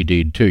warranty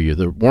deed to you.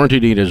 The warranty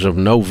deed is of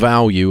no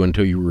value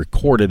until you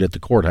record it at the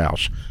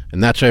courthouse,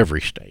 and that's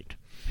every state.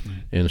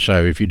 And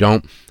so if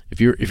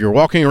you're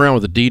walking around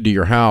with a deed to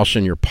your house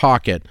in your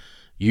pocket,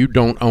 you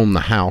don't own the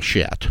house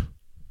yet.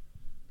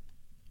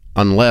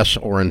 unless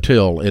or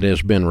until it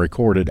has been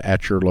recorded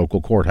at your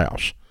local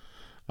courthouse.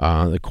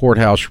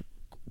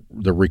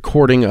 The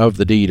recording of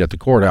the deed at the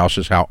courthouse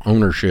is how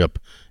ownership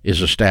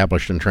is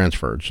established and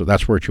transferred. So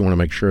that's where you want to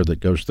make sure that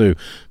goes through.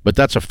 But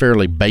that's a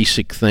fairly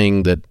basic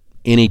thing that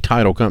any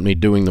title company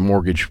doing the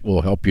mortgage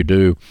will help you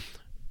do,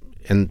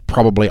 and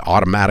probably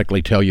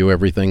automatically tell you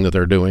everything that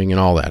they're doing and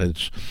all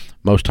that.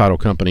 Most title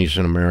companies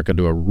in America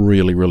do a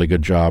really, really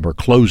good job, or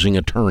closing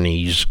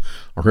attorneys,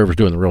 or whoever's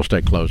doing the real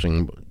estate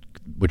closing,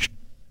 which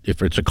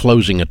if it's a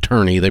closing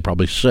attorney, they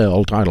probably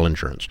sell title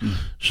insurance.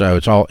 So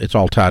it's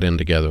all tied in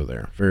together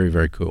there. Very,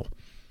 very cool.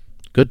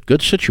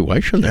 Good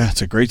situation there. Yeah,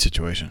 it's a great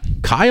situation.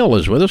 Kyle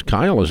is with us.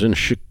 Kyle is in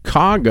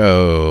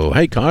Chicago.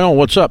 Hey, Kyle,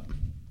 what's up?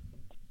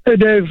 Hey,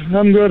 Dave.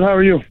 I'm good. How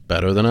are you?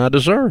 Better than I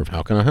deserve.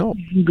 How can I help?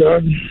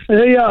 Good.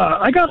 Hey,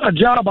 I got a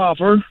job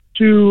offer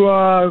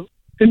to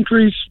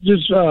increase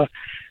this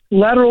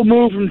lateral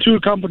move from two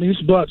companies,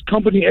 but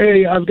company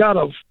A, I got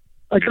a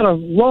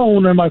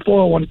loan in my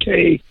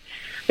 401k,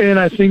 and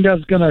I think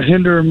that's going to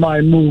hinder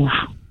my move.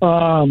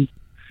 I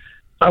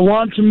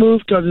want to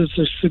move because it's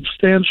a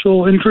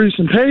substantial increase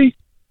in pay,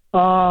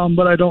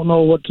 but I don't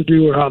know what to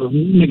do or how to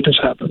make this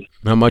happen.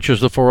 How much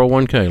is the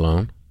 401k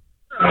loan?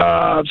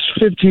 It's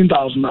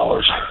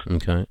 $15,000.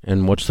 Okay.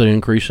 And what's the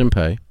increase in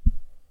pay?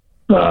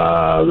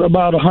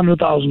 About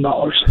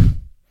 $100,000.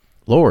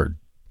 Lord,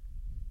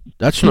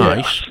 that's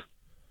nice.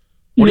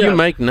 What do you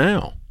make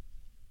now?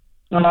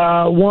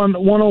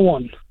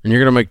 101. And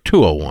you're going to make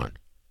 201.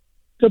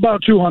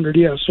 About 200,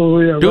 yeah.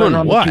 So doing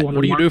right what?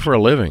 What do you do for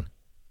a living?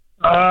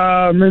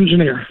 I'm an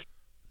engineer.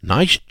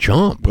 Nice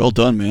jump. Well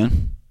done,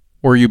 man.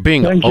 Were you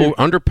being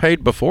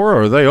underpaid before,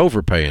 or are they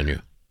overpaying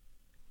you?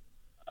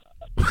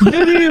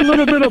 Maybe a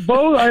little bit of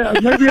both.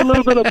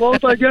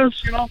 I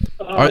guess.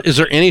 Is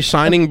there any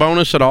signing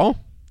bonus at all?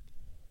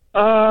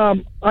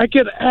 I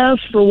could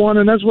ask for one,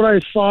 and that's what I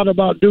thought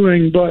about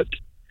doing, but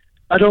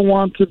I don't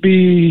want to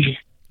be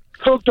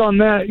hooked on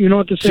that. At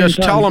the same time.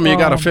 Just tell them you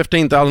got a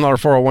 $15,000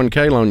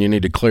 401k loan you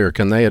need to clear.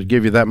 Can they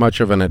give you that much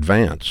of an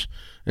advance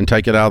and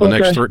take it out of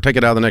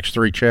the next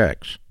three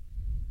checks?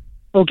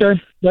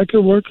 Okay, that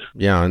could work.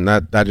 Yeah, and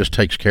that just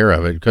takes care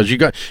of it, because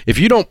if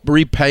you don't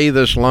repay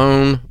this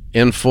loan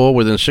in full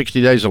within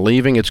 60 days of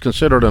leaving, it's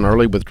considered an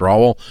early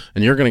withdrawal,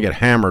 and you're going to get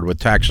hammered with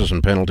taxes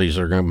and penalties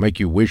that are going to make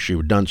you wish you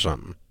had done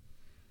something.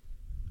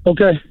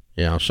 Okay.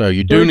 Yeah, so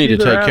you do need to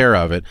take care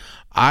of it.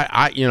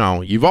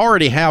 You've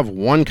already have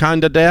one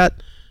kind of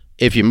debt.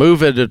 If you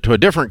move it to a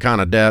different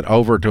kind of debt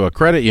over to a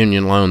credit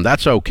union loan,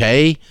 that's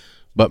okay.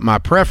 But my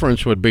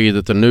preference would be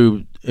that the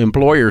new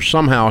employer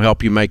somehow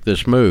help you make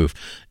this move.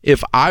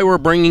 If I were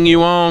bringing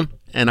you on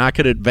and I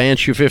could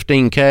advance you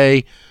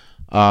 $15K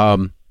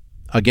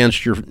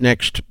against your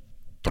next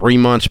 3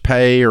 months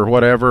pay or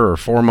whatever, or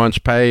 4 months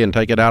pay, and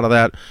take it out of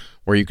that,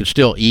 where you could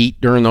still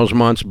eat during those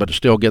months but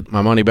still get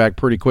my money back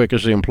pretty quick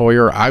as the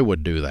employer, I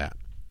would do that.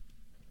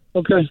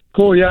 Okay,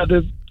 cool. Yeah,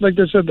 like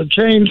they said,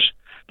 the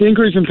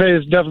increase in pay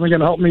is definitely going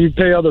to help me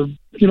pay other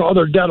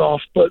debt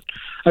off, but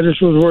I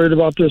just was worried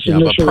about this. Yeah,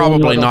 but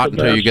probably not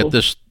until you get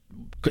this,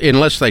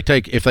 unless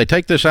if they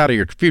take this out of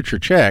your future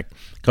check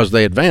because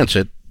they advance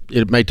it,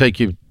 it may take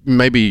you,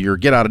 maybe your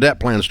get out of debt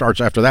plan starts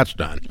after that's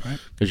done,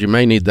 because you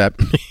may need that.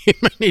 You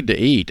may need to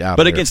eat out.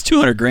 But against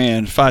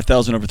 $200,000,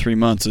 $5,000 over 3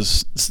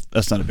 months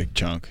that's not a big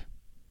chunk.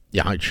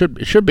 Yeah, it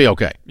should be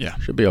okay. Yeah,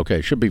 should be okay.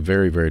 It should be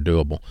very, very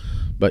doable.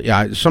 But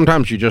yeah,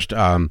 sometimes you just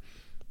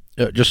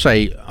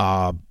say,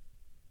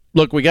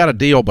 look, we got a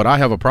deal, but I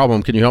have a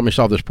problem. Can you help me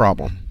solve this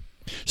problem?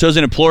 So as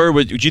an employer,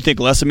 would you think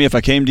less of me if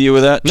I came to you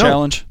with that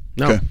challenge?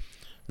 No. Okay.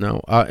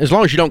 No, as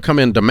long as you don't come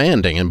in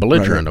demanding and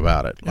belligerent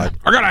about it. Like,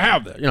 I got to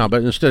have that.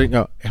 But instead,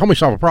 help me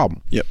solve a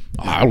problem. Yep.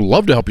 I'd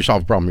love to help you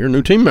solve a problem. You're a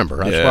new team member.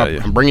 That's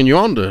why I'm bringing you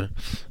on to,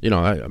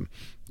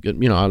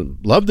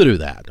 I'd love to do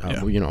that.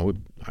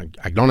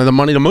 I don't have the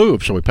money to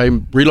move, so we pay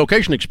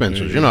relocation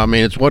expenses.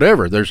 It's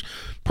whatever. There's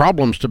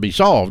problems to be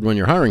solved when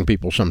you're hiring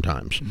people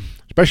sometimes,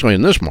 especially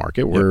in this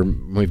market where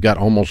we've got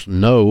almost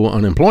no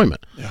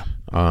unemployment. Yeah.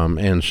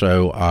 And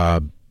so,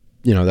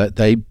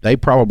 that they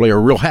probably are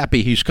real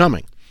happy he's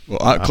coming.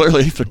 Well,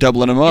 clearly they're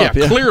doubling him up.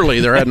 Yeah, clearly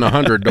they're adding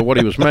 100 to what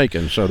he was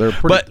making, so they're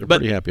pretty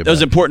happy about it. It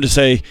was important to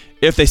say,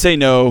 if they say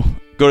no,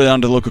 go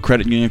down to the local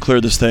credit union, clear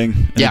this thing,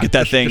 and get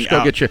that thing just go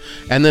out. Get you,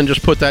 and then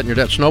just put that in your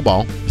debt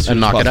snowball and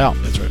knock it out.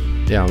 That's right.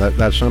 Yeah,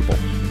 that's simple.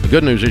 The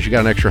good news is you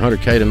got an extra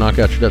 $100K to knock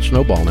out your debt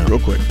snowball now. Real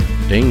quick.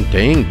 Ding,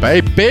 ding,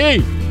 baby.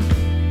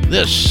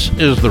 This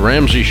is The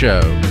Ramsey Show.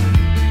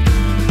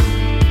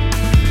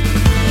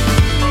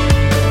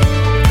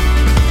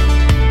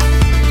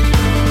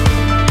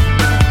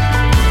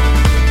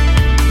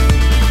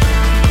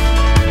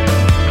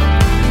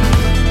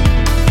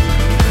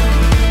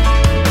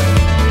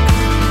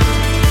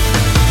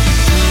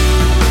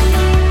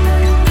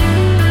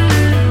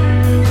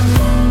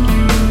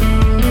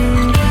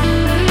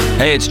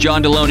 Hey, it's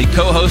John Deloney,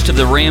 co-host of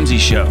The Ramsey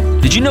Show.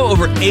 Did you know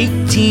over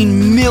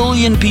 18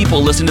 million people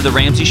listen to The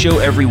Ramsey Show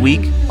every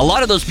week? A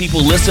lot of those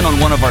people listen on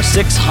one of our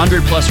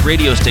 600-plus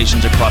radio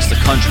stations across the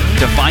country.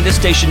 To find a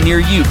station near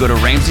you, go to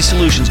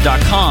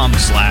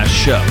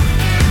RamseySolutions.com/show.